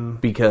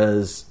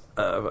because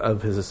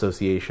of his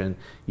association.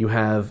 You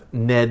have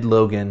Ned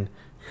Logan,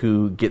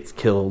 who gets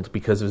killed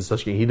because of his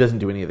association. He doesn't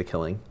do any of the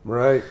killing.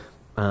 Right.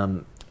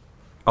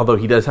 Although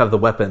he does have the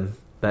weapon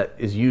that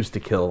is used to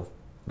kill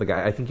the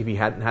guy. I think if he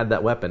hadn't had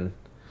that weapon...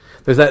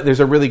 There's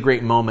a really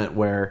great moment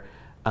where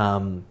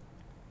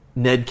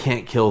Ned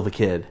can't kill the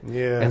kid.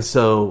 Yeah. And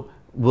so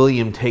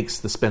William takes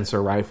the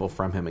Spencer rifle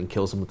from him and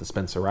kills him with the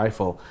Spencer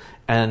rifle.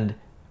 And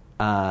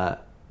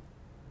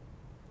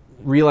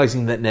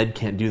realizing that Ned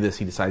can't do this,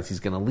 he decides he's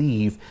going to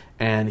leave.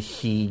 And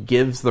he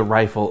gives the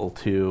rifle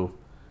to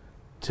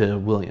to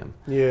William.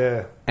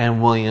 Yeah.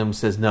 And William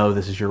says, no,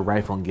 this is your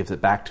rifle, and gives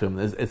it back to him.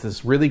 It's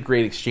this really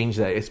great exchange,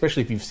 that,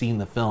 especially if you've seen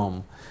the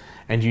film,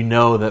 and you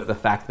know that the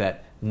fact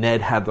that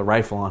Ned had the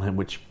rifle on him,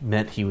 which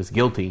meant he was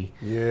guilty.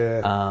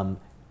 Yeah.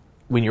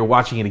 When you're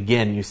watching it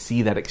again, you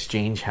see that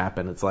exchange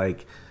happen. It's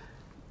like,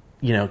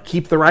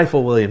 keep the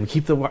rifle, William,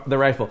 keep the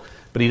rifle.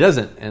 But he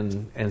doesn't,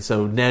 and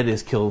so Ned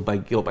is killed by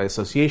guilt by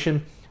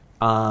association.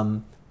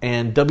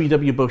 And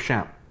W.W.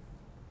 Beauchamp,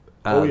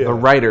 the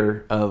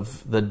writer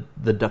of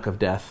the Duck of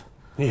Death.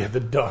 Yeah, the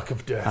Duck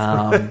of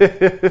Death.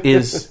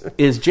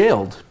 is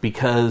jailed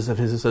because of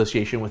his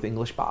association with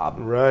English Bob.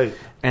 Right.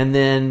 And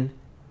then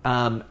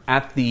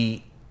at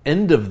the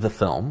end of the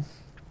film,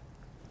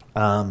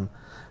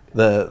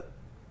 the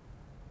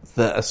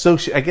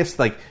associate, I guess,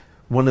 like,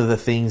 one of the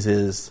things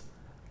is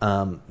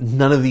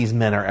none of these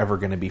men are ever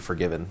going to be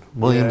forgiven.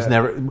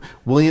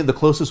 The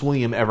closest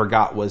William ever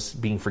got was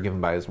being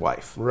forgiven by his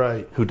wife,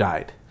 right, who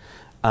died.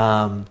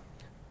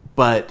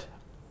 But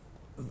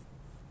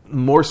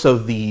more so,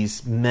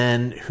 these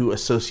men who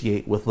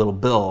associate with Little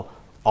Bill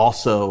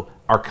also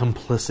are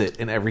complicit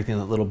in everything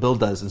that Little Bill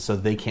does, and so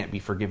they can't be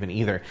forgiven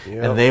either.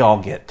 Yep. And they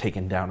all get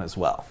taken down as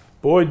well.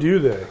 Boy, do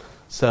they.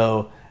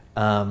 So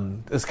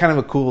it's kind of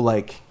a cool,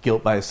 like,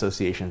 guilt by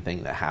association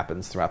thing that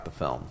happens throughout the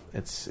film.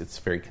 It's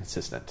very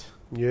consistent.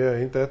 Yeah,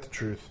 ain't that the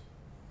truth?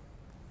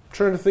 I'm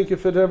trying to think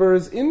if it ever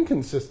is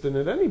inconsistent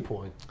at any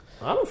point.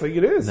 I don't think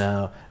it is.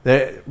 No.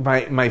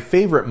 My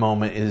favorite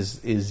moment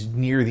is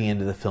near the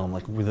end of the film,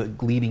 like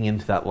leading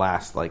into that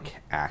last, like,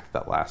 act,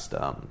 that last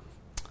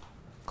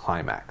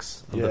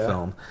climax of the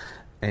film.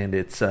 And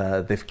it's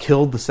they've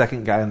killed the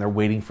second guy and they're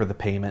waiting for the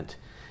payment.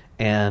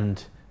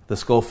 And the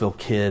Schofield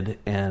kid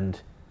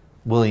and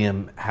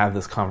William have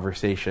this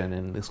conversation,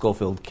 and the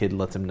Schofield kid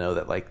lets him know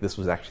that, like, this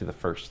was actually the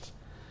first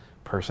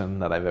person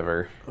that I've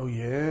ever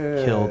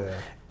killed.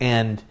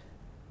 And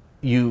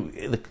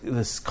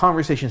this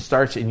conversation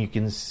starts, and you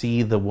can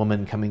see the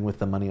woman coming with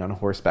the money on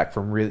horseback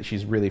from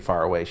she's really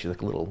far away. She's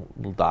like a little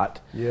dot.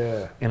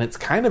 Yeah. And it's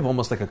kind of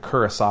almost like a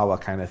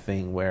Kurosawa kind of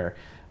thing where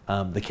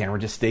the camera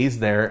just stays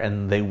there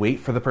and they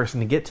wait for the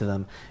person to get to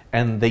them,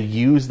 and they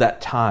use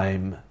that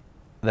time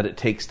that it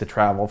takes to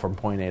travel from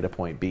point A to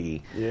point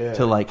B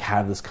to, like,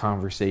 have this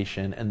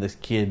conversation, and this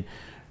kid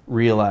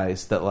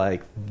realize that,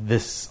 like,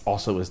 this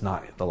also is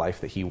not the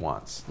life that he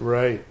wants.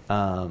 Right.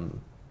 A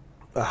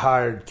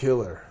hired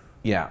killer.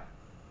 Yeah.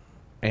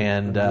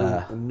 And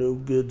a no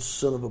good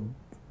son of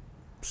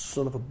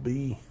a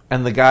bee.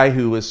 And the guy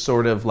who was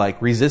sort of, like,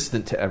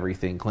 resistant to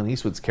everything, Clint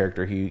Eastwood's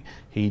character, he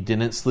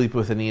didn't sleep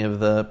with any of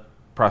the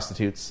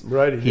prostitutes.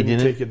 Right. He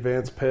didn't take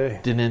advance pay.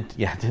 Didn't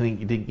get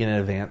an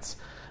advance.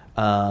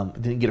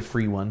 Didn't get a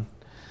free one.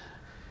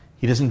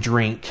 He doesn't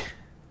drink.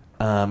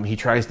 He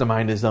tries to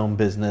mind his own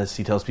business.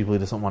 He tells people he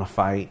doesn't want to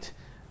fight.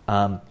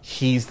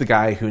 He's the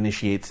guy who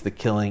initiates the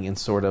killing and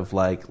sort of,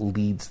 like,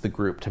 leads the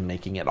group to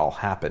making it all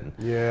happen.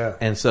 Yeah.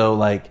 And so,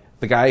 like,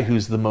 the guy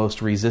who's the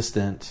most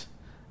resistant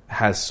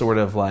has sort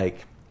of,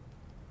 like,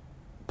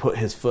 put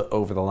his foot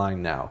over the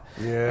line now.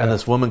 Yeah. And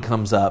this woman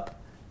comes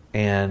up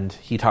and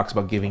he talks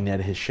about giving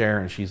Ned his share,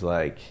 and she's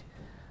like,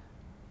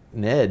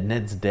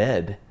 Ned's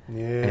dead.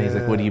 Yeah. And he's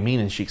like, what do you mean?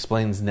 And she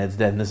explains Ned's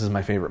dead, and this is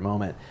my favorite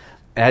moment.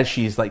 As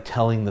she's, like,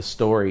 telling the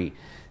story,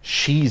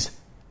 she's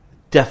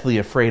deathly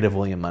afraid of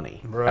William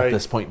Money at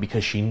this point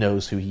because she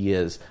knows who he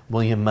is.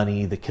 William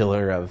Money, the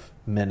killer of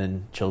men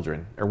and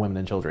children, or women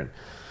and children.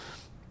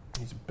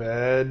 He's a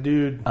bad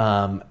dude.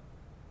 The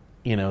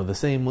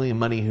same William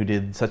Money who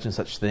did such and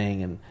such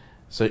thing, and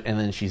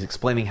then she's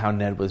explaining how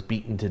Ned was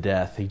beaten to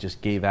death. He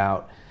just gave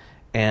out,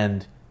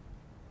 and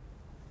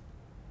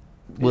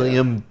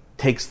William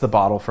takes the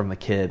bottle from the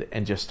kid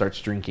and just starts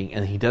drinking,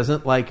 and he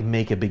doesn't, like,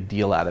 make a big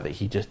deal out of it.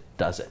 He just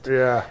does it.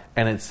 Yeah.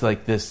 And it's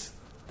like this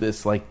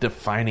like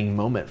defining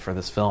moment for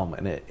this film,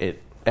 and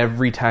it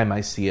every time I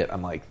see it,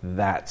 I'm like,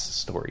 that's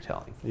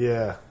storytelling.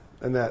 Yeah.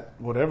 And that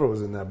whatever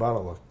was in that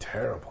bottle looked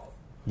terrible.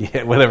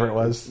 Yeah, whatever it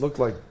was. It looked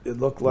like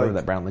whatever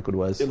that brown liquid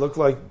was. It looked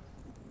like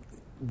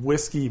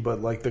whiskey,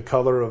 but, like, the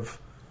color of,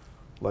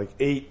 like,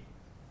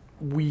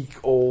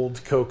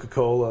 8-week-old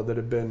Coca-Cola that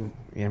had been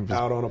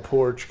out on a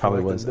porch.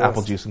 Probably was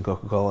apple juice and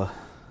Coca-Cola.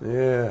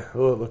 Yeah.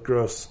 Oh, it looked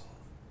gross.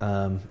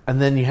 And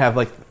then you have,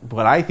 like,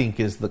 what I think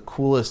is the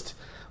coolest,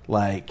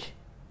 like,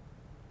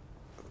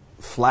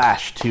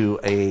 flash to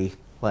a,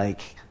 like,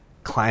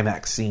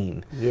 climax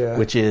scene. Yeah.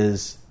 Which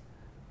is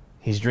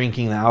he's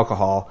drinking the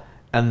alcohol,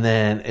 and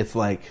then it's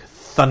like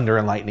thunder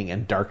and lightning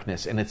and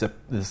darkness, and it's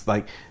this,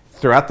 like,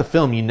 throughout the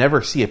film you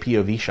never see a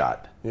POV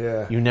shot.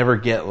 Yeah. You never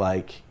get,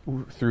 like,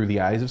 through the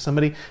eyes of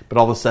somebody, but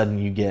all of a sudden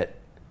you get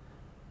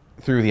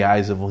through the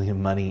eyes of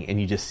William Money, and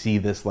you just see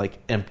this, like,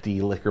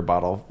 empty liquor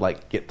bottle,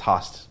 like, get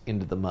tossed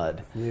into the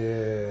mud.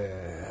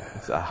 Yeah.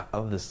 It's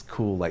this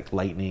cool, like,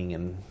 lightning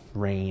and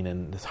rain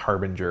and this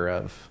harbinger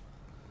of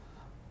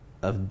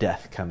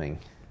death coming.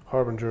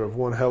 Harbinger of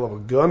one hell of a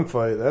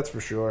gunfight, that's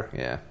for sure.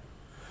 Yeah.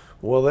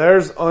 Well,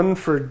 there's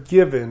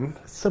Unforgiven.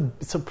 So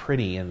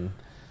pretty, and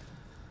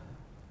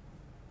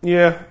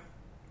yeah,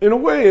 in a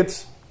way,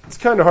 it's it's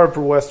kind of hard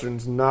for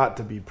westerns not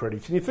to be pretty.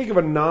 Can you think of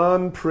a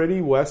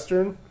non-pretty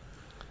western?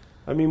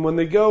 I mean, when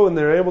they go and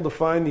they're able to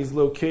find these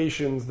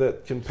locations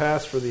that can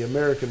pass for the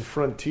American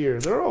frontier,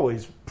 they're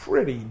always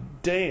pretty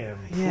damn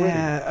pretty.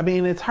 Yeah, I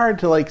mean, it's hard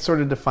to like sort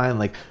of define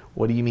like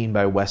what do you mean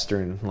by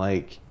western?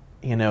 Like,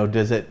 you know,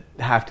 does it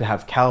have to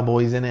have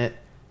cowboys in it?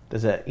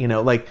 Does it, you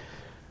know, like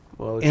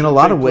Well, it in should a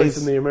lot take of place ways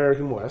in the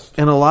American West.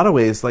 In a lot of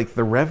ways, like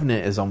The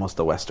Revenant is almost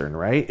a western,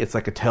 right? It's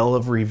like a tale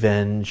of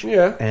revenge.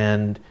 Yeah.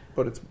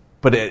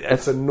 But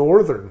It's a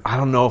northern. I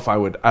don't know if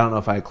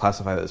I'd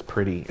classify that as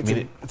pretty.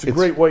 It's a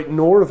great white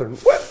northern.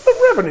 What?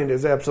 The Revenant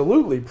is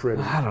absolutely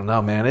pretty. I don't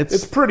know, man.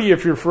 It's pretty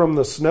if you're from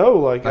the snow,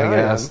 like I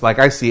guess. am. Like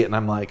I see it and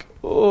I'm like,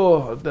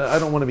 oh, I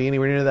don't want to be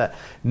anywhere near that.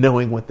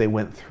 Knowing what they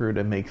went through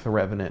to make The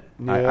Revenant,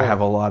 Yeah. I have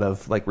a lot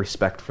of like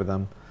respect for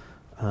them.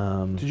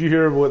 Did you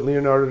hear what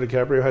Leonardo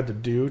DiCaprio had to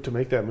do to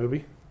make that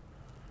movie?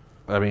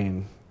 I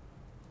mean,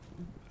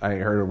 I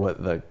heard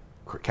what the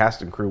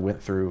cast and crew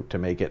went through to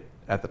make it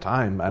at the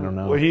time. I don't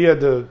know. Well, he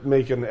had to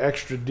make an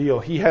extra deal.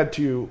 He had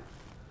to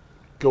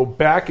go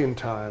back in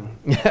time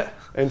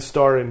and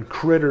star in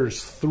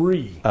Critters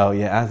 3 Oh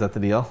yeah, is that the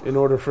deal? in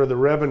order for The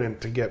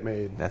Revenant to get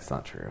made. That's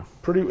not true.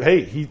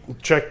 Hey, he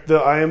checked the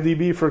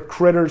IMDb for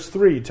Critters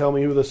 3. Tell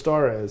me who the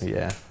star is.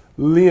 Yeah.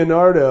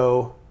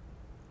 Leonardo,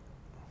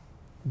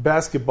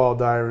 Basketball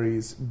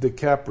Diaries,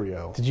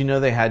 DiCaprio. Did you know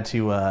they had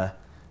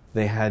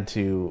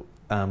to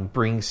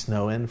bring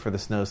snow in for the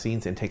snow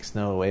scenes and take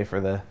snow away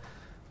for the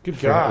Good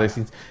for other God.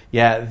 scenes?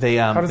 Yeah, they.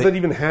 How does that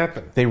even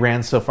happen? They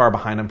ran so far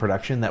behind on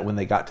production that when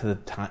they got to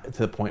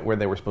the point where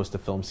they were supposed to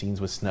film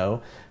scenes with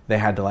snow, they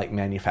had to like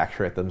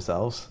manufacture it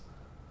themselves.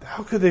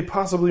 How could they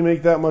possibly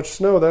make that much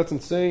snow? That's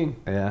insane.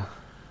 Yeah,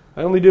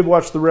 I only did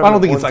watch The Revenant. I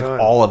don't think it's one like time.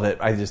 all of it.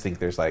 I just think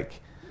there's like.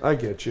 I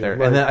get you. There,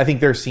 Like, and then I think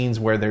there are scenes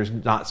where there's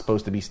not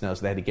supposed to be snow,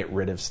 so they had to get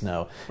rid of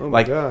snow. Oh my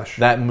like gosh.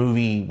 that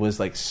movie was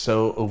like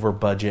so over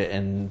budget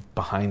and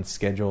behind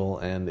schedule,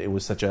 and it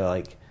was such a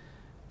like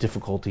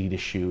difficulty to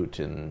shoot,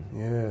 and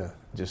yeah.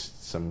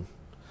 just some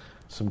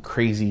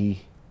crazy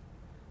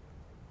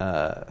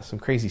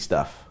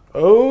stuff.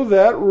 Oh,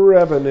 that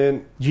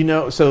Revenant. You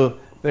know, so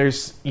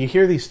you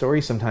hear these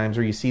stories sometimes,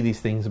 or you see these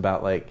things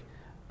about like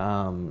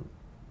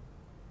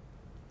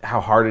how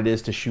hard it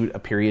is to shoot a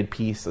period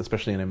piece,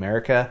 especially in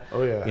America.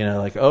 Oh, yeah. You know,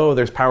 like, oh,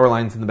 there's power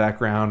lines in the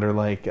background, or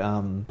like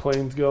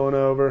Planes going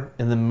over.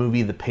 in the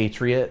movie The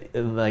Patriot,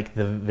 in like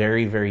the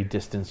very, very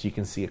distance you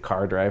can see a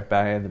car drive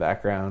by in the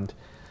background.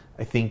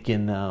 I think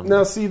in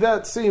Now, see,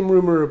 that same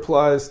rumor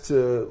applies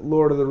to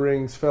Lord of the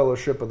Rings,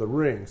 Fellowship of the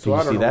Ring. So Did you I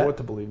don't see know that? what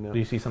to believe now. Do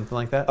you see something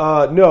like that?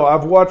 No,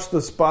 I've watched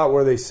the spot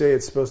where they say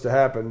it's supposed to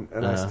happen,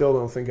 and I still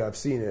don't think I've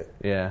seen it.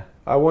 Yeah.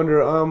 I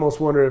almost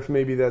wonder if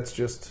maybe that's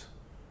just...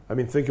 I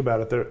mean, think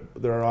about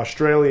it. There are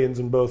Australians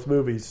in both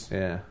movies.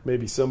 Yeah.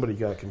 Maybe somebody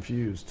got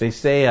confused. They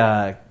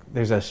say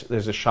there's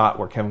a shot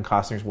where Kevin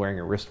Costner's wearing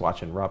a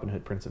wristwatch in Robin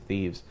Hood, Prince of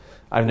Thieves.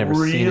 I've never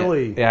seen it.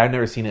 Really? Yeah, I've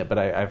never seen it, but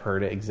I've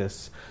heard it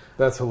exists.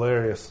 That's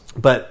hilarious.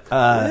 But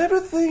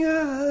Everything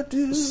I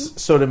do.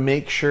 so to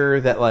make sure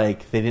that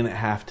like they didn't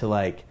have to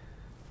like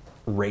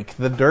rake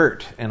the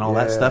dirt and all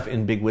that Yeah. stuff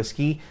in Big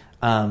Whiskey,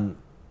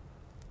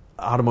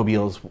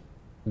 automobiles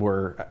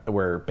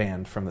were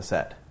banned from the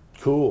set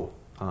Cool.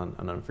 on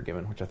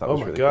Unforgiven, which I thought Oh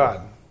was my really God.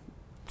 cool.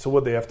 So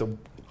would they have to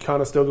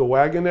kind of still go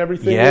wagon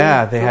everything?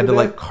 Yeah, in they for had the to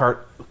day? like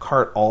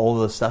cart all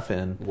the stuff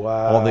in.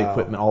 Wow. All the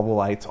equipment, all the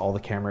lights, all the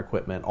camera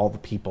equipment, all the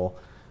people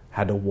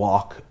had to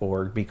walk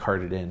or be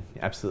carted in.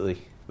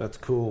 Absolutely. That's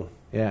cool.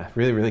 Yeah,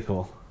 really, really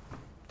cool.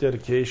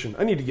 Dedication.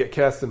 I need to get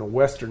cast in a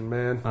Western,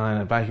 man.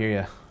 I hear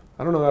you.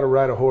 I don't know how to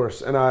ride a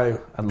horse, and I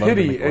I'd love to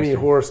pity make a any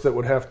Western. horse that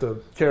would have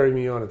to carry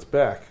me on its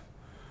back.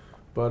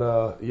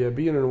 But yeah,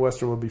 being in a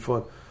Western would be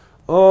fun.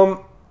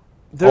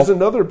 There's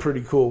another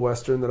pretty cool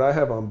Western that I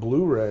have on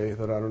Blu-ray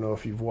that I don't know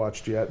if you've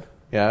watched yet.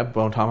 Yeah,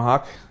 Bone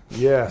Tomahawk.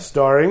 Yeah,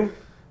 starring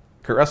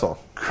Kurt Russell.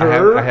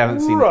 Kurt I haven't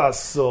seen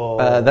Russell.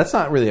 it. That's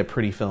not really a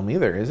pretty film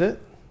either, is it?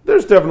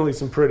 There's definitely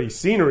some pretty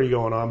scenery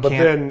going on, but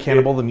then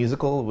Cannibal the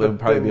Musical would but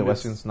probably then be a it's-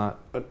 Western. It's not.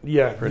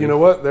 Yeah, Pretty. you know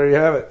what? There you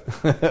have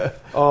it.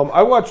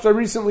 I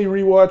recently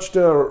rewatched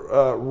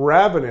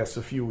Ravenous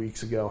a few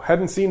weeks ago.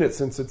 Hadn't seen it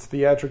since its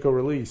theatrical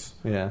release.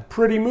 Yeah.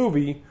 Pretty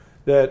movie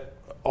that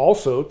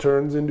also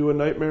turns into a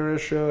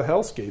nightmarish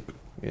hellscape,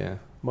 Yeah.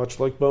 much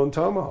like Bone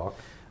Tomahawk.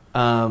 So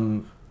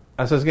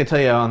I was going to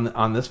tell you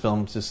on this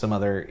film just some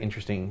other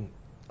interesting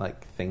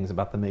like things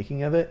about the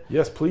making of it.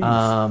 Yes, please.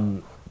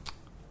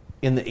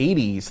 In the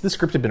 80s, this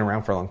script had been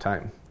around for a long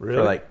time. Really?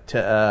 For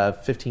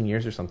like 15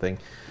 years or something.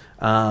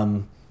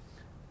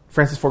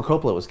 Francis Ford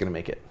Coppola was going to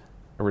make it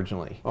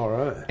originally. All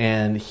right.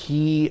 And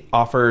he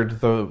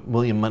offered the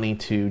William money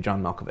to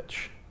John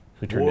Malkovich,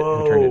 who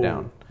turned it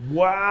down.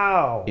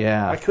 Wow.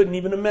 Yeah. I couldn't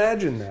even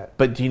imagine that.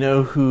 But do you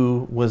know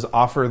who was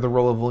offered the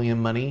role of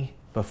William Money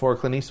before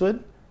Clint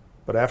Eastwood?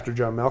 But after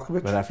John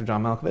Malkovich? But after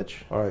John Malkovich?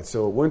 All right,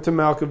 so it went to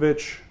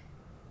Malkovich,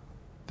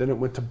 then it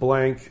went to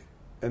Blank,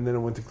 and then it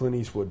went to Clint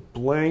Eastwood.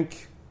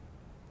 Blank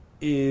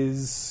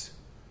is...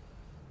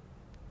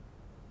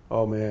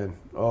 Oh, man.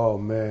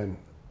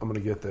 I'm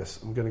going to get this.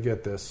 I'm going to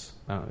get this.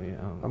 Oh, yeah.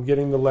 I'm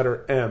getting the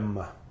letter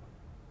M.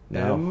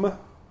 No. M.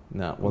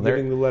 No. Well, I'm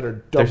getting the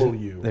letter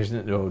W. There's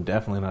no,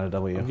 definitely not a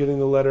W. I'm getting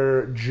the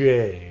letter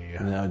J.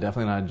 No,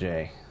 definitely not a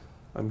J.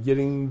 I'm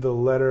getting the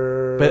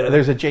letter... But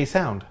there's a J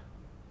sound.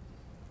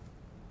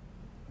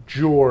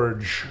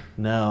 George.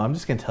 No, I'm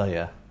just going to tell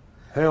you.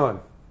 Hang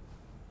on.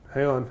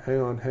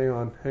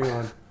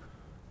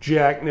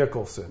 Jack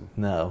Nicholson.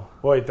 No.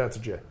 Wait, that's a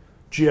J.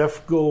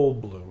 Jeff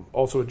Goldblum.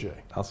 Also a J.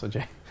 Also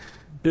J.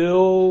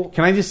 Bill...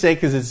 Can I just say,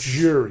 because it's...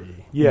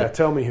 Jury. Yeah,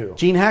 tell me who.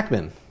 Gene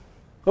Hackman.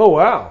 Oh,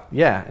 wow.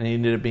 Yeah, and he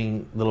ended up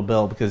being Little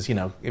Bill because,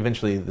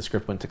 eventually the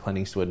script went to Clint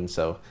Eastwood, and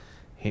so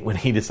when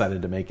he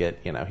decided to make it,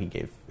 he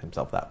gave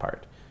himself that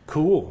part.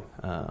 Cool.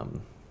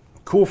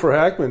 Cool for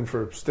Hackman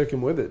for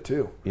sticking with it,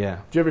 too. Yeah.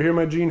 Did you ever hear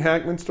my Gene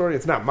Hackman story?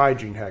 It's not my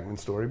Gene Hackman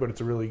story, but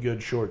it's a really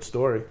good short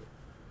story.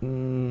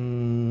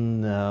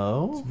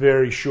 No. It's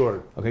very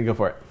short. Okay, go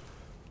for it.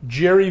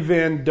 Jerry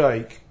Van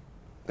Dyke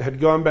had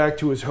gone back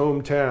to his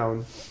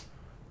hometown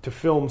to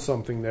film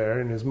something there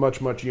in his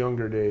much, much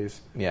younger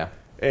days. Yeah.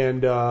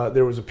 And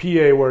there was a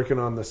PA working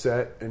on the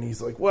set, and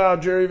he's like, wow,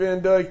 Jerry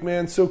Van Dyke,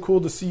 man, so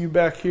cool to see you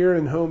back here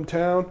in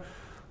hometown.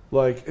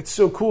 Like, it's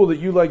so cool that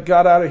you,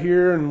 got out of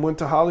here and went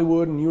to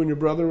Hollywood, and you and your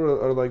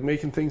brother are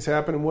making things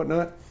happen and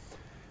whatnot.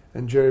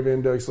 And Jerry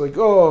Van Dyke's like,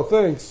 oh,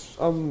 thanks.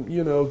 I'm,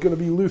 going to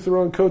be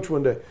Lutheran coach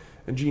one day.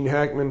 And Gene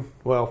Hackman,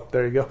 well,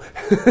 there you go.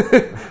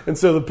 And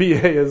so the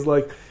PA is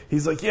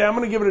he's like, yeah, I'm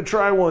going to give it a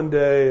try one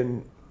day.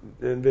 And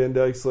Van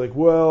Dyke's like,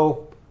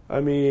 well, I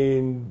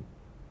mean...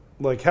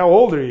 how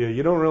old are you?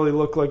 You don't really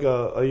look like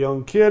a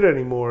young kid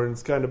anymore, and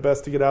it's kind of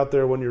best to get out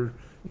there when you're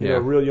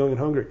real young and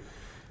hungry.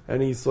 And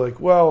he's like,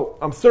 well,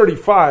 I'm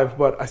 35,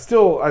 but I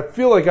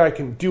feel like I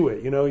can do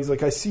it. He's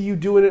like, I see you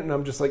doing it, and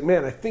I'm just like,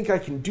 man, I think I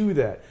can do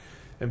that.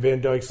 And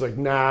Van Dyke's like,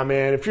 nah,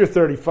 man, if you're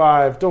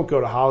 35, don't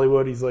go to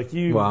Hollywood. He's like,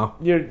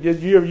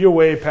 you're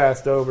way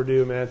past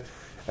overdue, man.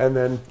 And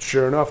then,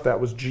 sure enough, that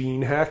was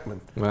Gene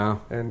Hackman.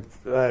 Wow. And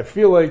I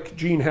feel like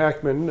Gene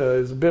Hackman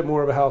is a bit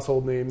more of a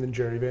household name than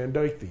Jerry Van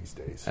Dyke these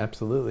days.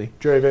 Absolutely.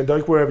 Jerry Van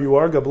Dyke, wherever you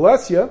are, God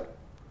bless you.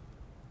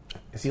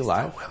 Is he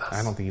alive?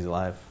 I don't think he's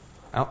alive.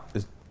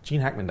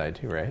 Gene Hackman died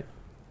too, right?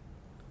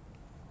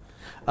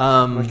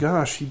 Oh my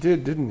gosh, he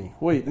did, didn't he?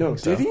 Wait, no,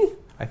 did he?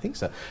 I think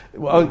so.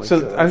 Well, I was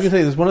going to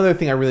say, there's one other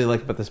thing I really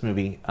like about this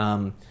movie.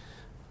 I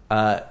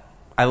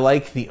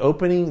like the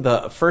opening,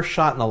 the first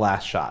shot and the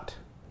last shot.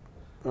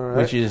 All right.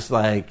 Which is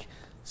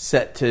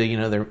set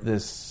to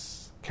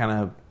this kind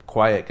of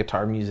quiet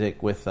guitar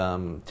music with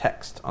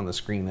text on the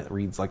screen that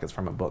reads like it's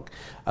from a book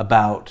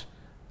about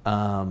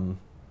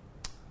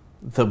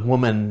the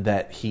woman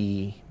that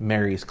he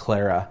marries,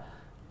 Clara,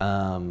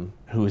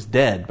 who is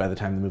dead by the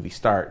time the movie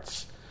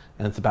starts,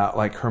 and it's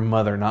about her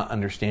mother not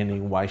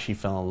understanding why she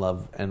fell in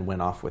love and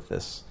went off with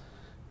this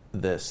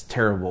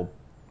terrible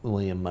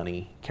William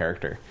Money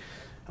character,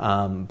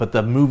 but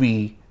the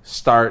movie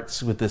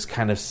starts with this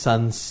kind of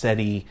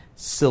sunsetty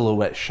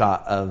silhouette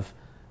shot of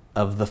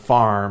the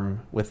farm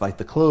with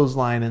the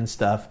clothesline and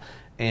stuff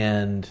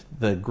and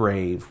the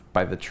grave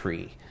by the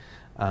tree.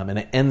 And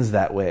it ends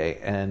that way.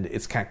 And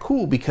it's kind of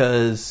cool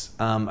because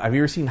have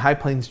you ever seen High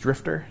Plains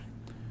Drifter?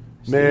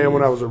 Man,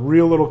 when I was a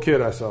real little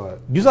kid, I saw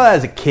it. You saw that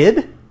as a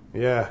kid?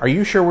 Yeah. Are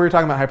you sure we were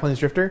talking about High Plains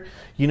Drifter?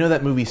 You know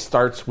that movie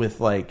starts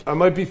with I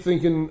might be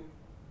thinking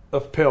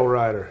of Pale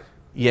Rider.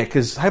 Yeah,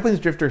 because High Plains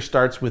Drifter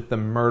starts with the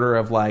murder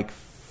of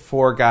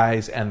 4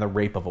 guys and the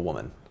rape of a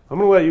woman. I'm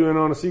going to let you in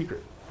on a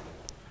secret.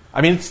 I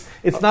mean,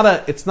 he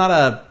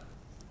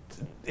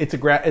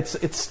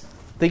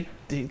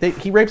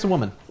rapes a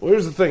woman. Well,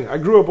 here's the thing. I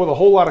grew up with a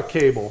whole lot of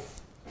cable.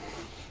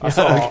 I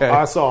saw Okay.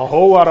 I saw a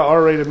whole lot of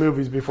R-rated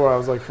movies before I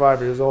was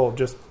 5 years old,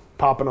 just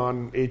popping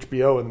on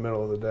HBO in the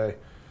middle of the day.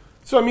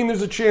 So, I mean,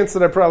 there's a chance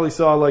that I probably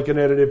saw an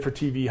edited for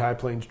TV High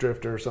Plains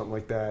Drifter or something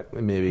like that.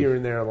 Maybe. Here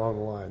and there along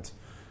the lines.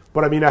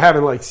 But, I mean, I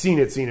haven't seen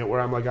it where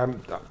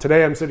I'm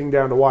today I'm sitting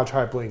down to watch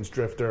High Plains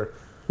Drifter.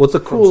 Well, it's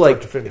a cool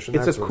start to finish,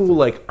 it's a cool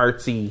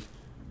artsy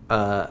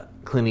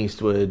Clint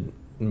Eastwood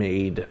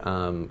made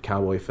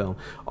cowboy film.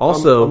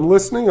 Also, I'm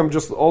listening. I'm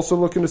just also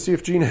looking to see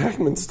if Gene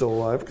Hackman's still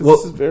alive because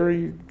this is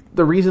very.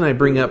 The reason I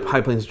bring up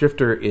High Plains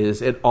Drifter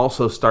is it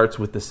also starts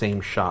with the same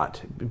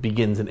shot, it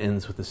begins and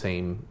ends with the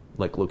same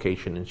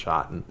location and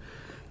shot and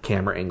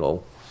camera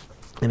angle,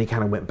 and he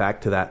kind of went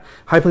back to that.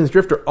 High Plains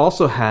Drifter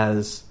also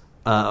has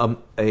a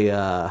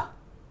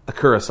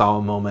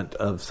Kurosawa moment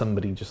of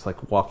somebody just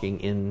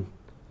walking in,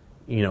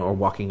 or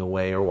walking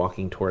away or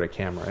walking toward a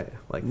camera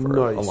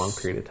for a long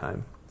period of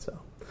time. So,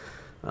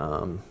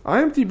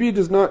 IMDb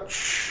does not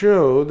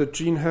show that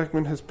Gene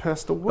Hackman has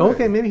passed away.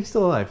 Okay, maybe he's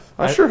still alive.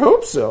 I sure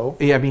hope so.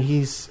 Yeah, I mean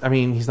he's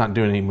not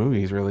doing any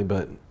movies really,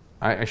 but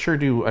I sure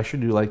do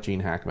like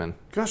Gene Hackman.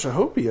 Gosh, I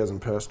hope he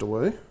hasn't passed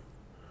away.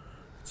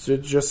 So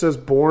it just says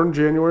born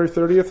January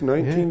 30th,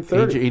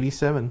 1930. Age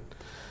 87.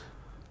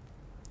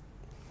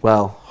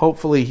 Well,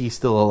 hopefully he's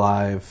still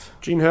alive.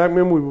 Gene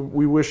Hackman,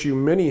 we wish you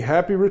many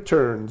happy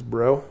returns,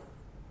 bro.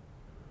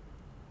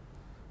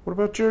 What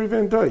about Jerry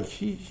Van Dyke?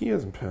 He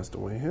hasn't passed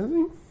away, has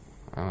he?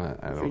 I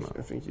don't know.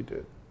 I think he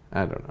did.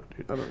 I don't know,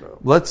 dude. I don't know.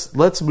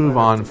 Let's move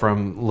on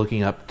from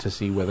looking up to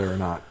see whether or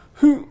not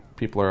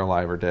people are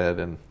alive or dead,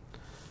 and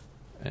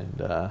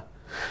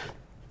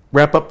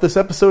wrap up this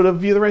episode of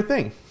View the Right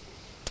Thing.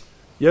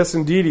 Yes,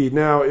 indeedy.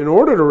 Now, in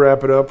order to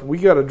wrap it up, we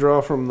got to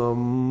draw from the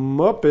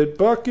Muppet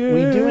bucket.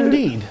 We do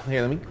indeed.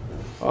 Here, let me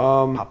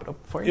pop it up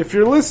for you. If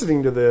you're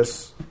listening to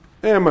this,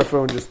 and my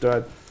phone just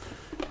died.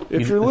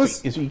 If you're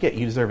listening,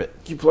 you deserve it.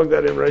 you plug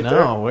that in right there.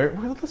 No,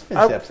 let's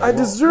finish the episode. I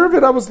deserve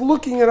it. I was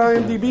looking at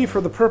IMDb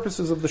for the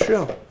purposes of the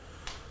show.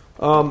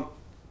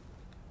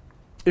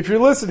 If you're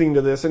listening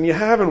to this and you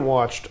haven't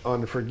watched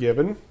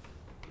Unforgiven,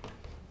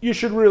 you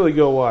should really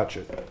go watch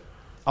it.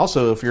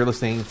 Also, if you're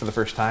listening for the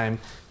first time,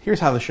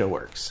 here's how the show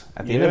works.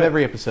 At the end of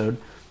every episode,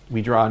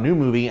 we draw a new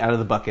movie out of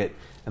the bucket,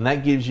 and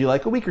that gives you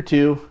like a week or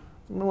two,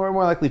 more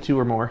likely 2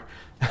 or more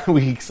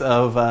weeks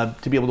of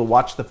to be able to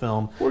watch the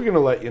film. We're going to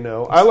let you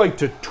know. I like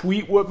to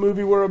tweet what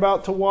movie we're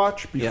about to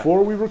watch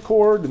before we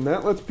record, and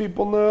that lets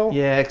people know.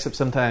 Yeah, except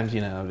sometimes,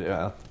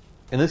 in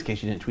this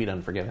case, you didn't tweet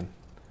Unforgiven.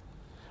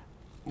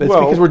 But it's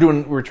because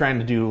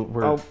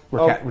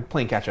we're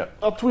playing catch up.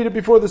 I'll tweet it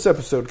before this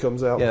episode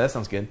comes out. Yeah, that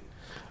sounds good.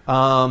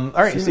 All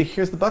right, so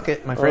here's the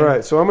bucket, my friend. All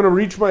right, so I'm going to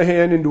reach my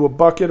hand into a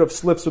bucket of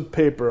slips of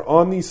paper.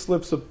 On these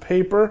slips of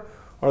paper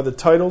are the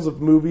titles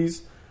of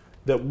movies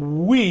that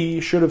we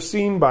should have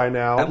seen by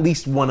now. At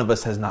least one of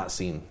us has not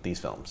seen these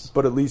films.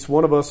 But at least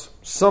one of us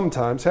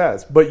sometimes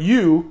has. But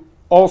you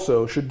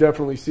also should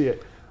definitely see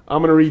it.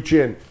 I'm going to reach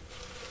in.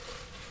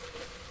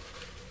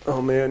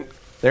 Oh, man.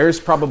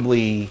 There's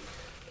probably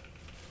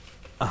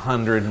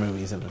 100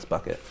 movies in this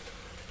bucket.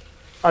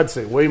 I'd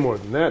say way more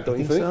than that, don't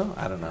you think? So?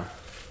 I don't know.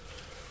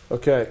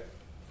 Okay.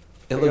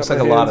 It looks like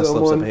a lot of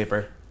slips of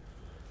paper.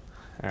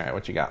 All right,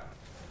 what you got?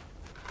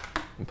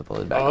 Put the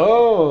lid back.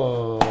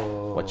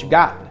 Oh. What you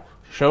got?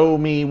 Show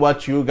me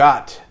what you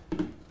got.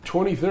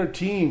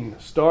 2013,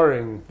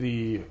 starring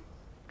the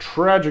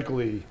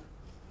tragically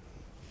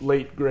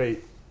late,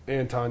 great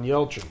Anton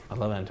Yelchin. I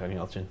love Anton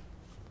Yelchin.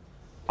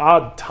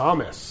 Odd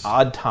Thomas.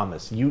 Odd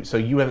Thomas. So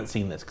you haven't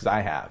seen this, because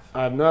I have.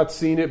 I've not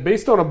seen it.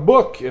 Based on a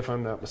book, if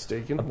I'm not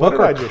mistaken. A book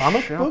or a just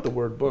comic shout book? the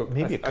word book?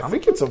 Maybe a comic I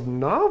think it's a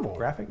novel.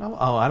 Graphic novel?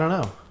 Oh, I don't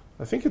know.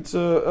 I think it's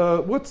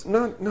a... what's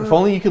not... If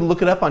only you could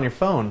look it up on your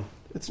phone.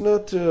 It's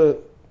not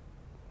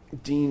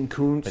Dean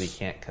Koontz. But he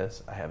can't,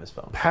 because I have his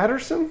phone.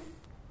 Patterson?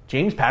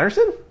 James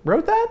Patterson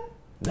wrote that?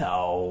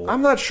 No.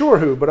 I'm not sure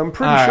who, but I'm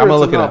pretty All right, sure I'm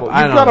gonna it's a look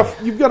it novel.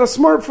 up. You've got a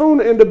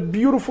smartphone and a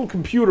beautiful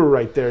computer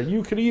right there.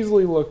 You could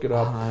easily look it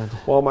up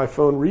while my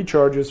phone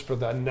recharges for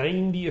the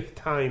 90th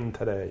time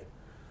today.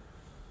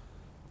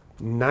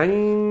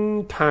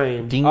 9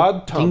 times.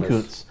 Odd Thomas. Dean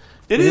Koontz.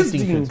 It is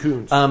Dean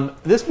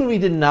Koontz. This movie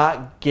did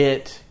not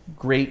get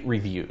great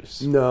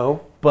reviews.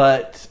 No.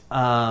 But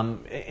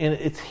and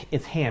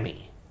it's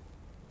hammy.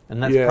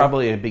 And that's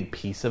probably a big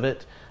piece of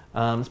it.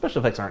 Special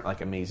effects aren't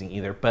like amazing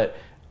either, but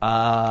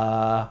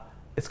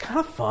it's kind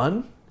of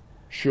fun.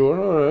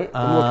 Sure, all right.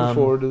 I'm looking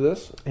forward to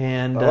this.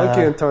 And I like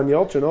Anton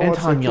Yelchin.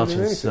 Anton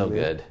Yelchin's so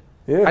good.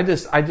 Yeah. I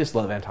just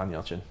love Anton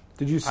Yelchin.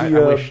 Did you see?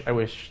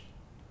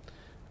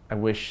 I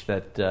wish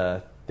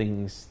that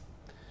things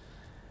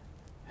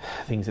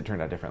had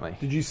turned out differently.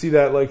 Did you see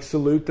that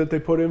salute that they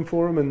put in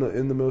for him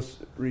in the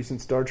most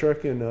recent Star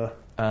Trek?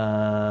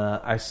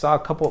 I saw a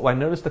couple. I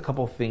noticed a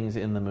couple things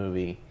in the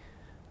movie.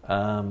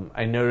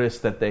 I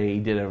noticed that they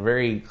did a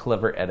very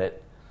clever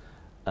edit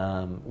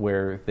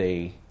where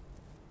they,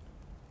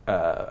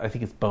 I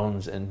think it's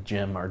Bones and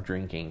Jim are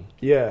drinking.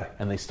 Yeah.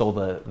 And they stole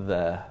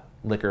the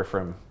liquor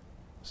from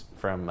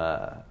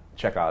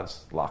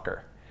Chekhov's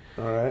locker.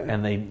 All right.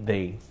 And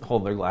they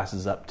hold their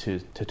glasses up to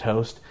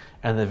toast,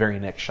 and the very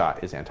next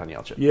shot is Anton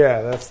Yelchin.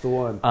 Yeah, that's the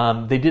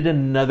one. They did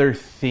another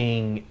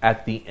thing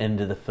at the end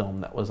of the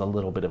film that was a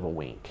little bit of a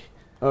wink.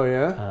 Oh,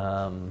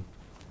 yeah?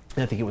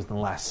 I think it was in the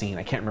last scene.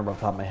 I can't remember off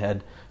the top of my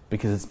head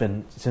because it's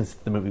been since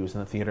the movie was in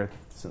the theater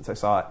since I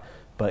saw it.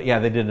 But yeah,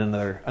 they did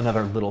another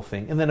little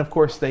thing, and then of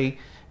course they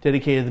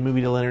dedicated the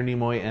movie to Leonard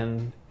Nimoy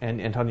and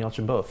Anton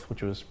Yelchin both,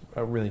 which was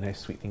a really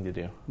nice, sweet thing to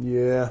do.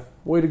 Yeah,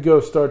 way to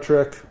go, Star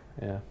Trek.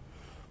 Yeah,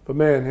 but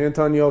man,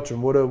 Anton Yelchin,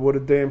 what a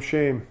damn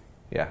shame.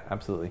 Yeah,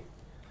 absolutely.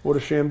 What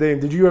a sham dame.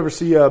 Did you ever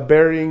see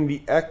Burying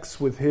the X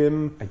with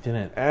him? I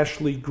didn't.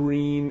 Ashley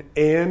Greene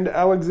and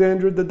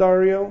Alexandra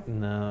Daddario?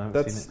 No, I haven't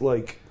That's seen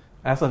it.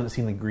 I also haven't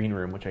seen The Green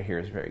Room, which I hear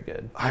is very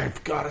good.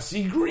 I've got to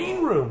see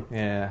Green Room.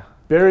 Yeah.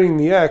 Burying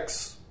the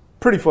X,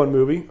 pretty fun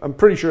movie. I'm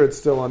pretty sure it's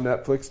still on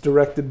Netflix.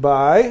 Directed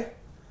by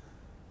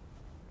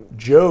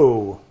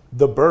Joe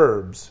the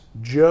Burbs,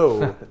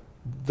 Joe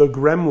the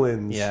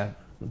Gremlins,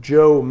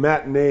 Joe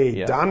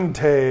Matinee,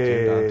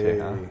 Dante. Joe Dante,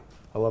 huh?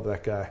 I love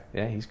that guy.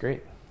 Yeah, he's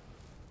great.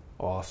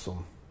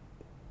 Awesome.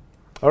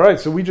 All right,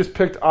 so we just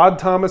picked Odd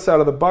Thomas out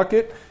of the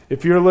bucket.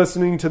 If you're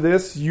listening to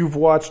this, you've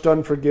watched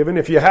Unforgiven.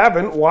 If you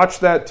haven't, watch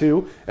that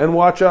too, and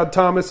watch Odd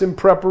Thomas in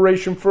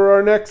preparation for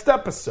our next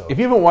episode. If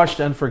you haven't watched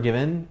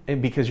Unforgiven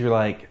and because you're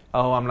like,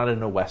 oh, I'm not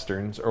into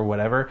westerns or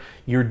whatever,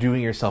 you're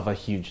doing yourself a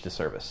huge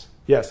disservice.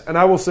 Yes, and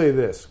I will say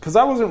this, because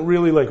I wasn't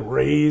really, like,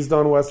 raised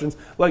on westerns.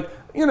 Like,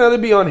 you know,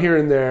 they'd be on here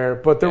and there,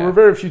 but there were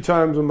very few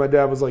times when my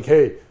dad was like,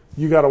 hey,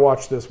 you got to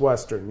watch this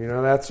western, you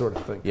know, that sort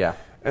of thing. Yeah.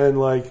 And,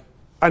 like,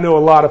 I know a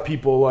lot of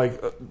people,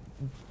 like,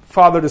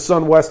 father to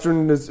son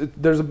western, there's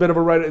a bit of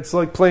a right, it's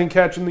like playing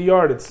catch in the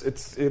yard.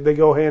 They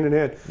go hand in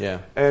hand. Yeah.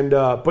 And,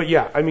 but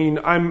yeah, I mean,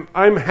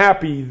 I'm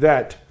happy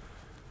that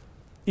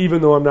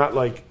even though I'm not,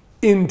 like,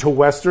 into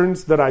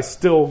westerns, that I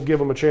still give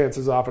them a chance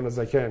as often as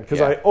I can,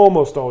 because I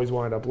almost always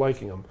wind up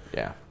liking them.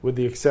 Yeah. With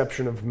the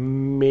exception of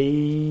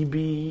maybe,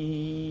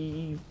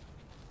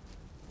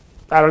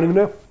 I don't even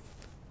know.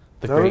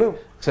 I don't know.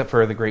 Except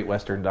for the great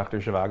western, Dr.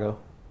 Zhivago.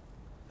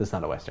 That's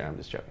not a western, I'm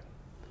just joking.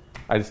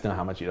 I just know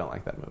how much you don't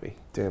like that movie.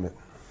 Damn it.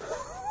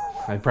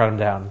 I brought him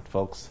down,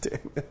 folks.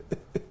 Damn it.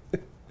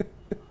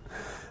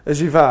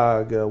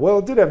 Zhivago. Well,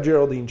 it did have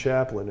Geraldine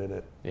Chaplin in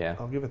it. Yeah.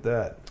 I'll give it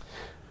that.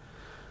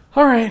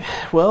 All right.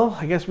 Well,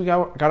 I guess we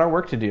got our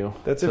work to do.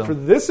 That's it for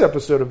this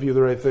episode of View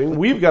the Right Thing.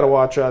 We've got to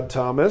watch Odd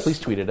Thomas. Please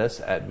tweet at us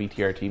at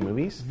VTRT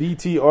Movies.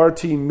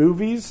 VTRT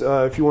Movies.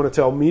 If you want to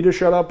tell me to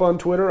shut up on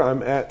Twitter,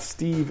 I'm at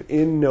Steve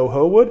in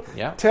NoHowood.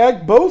 Yeah.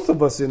 Tag both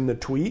of us in the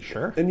tweet.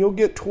 Sure. And you'll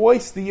get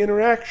twice the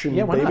interaction,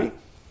 Yeah, why baby. not?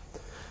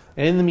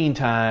 And in the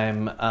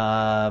meantime,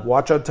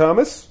 watch Odd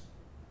Thomas.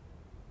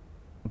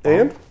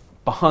 And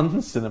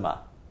Bond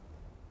Cinema.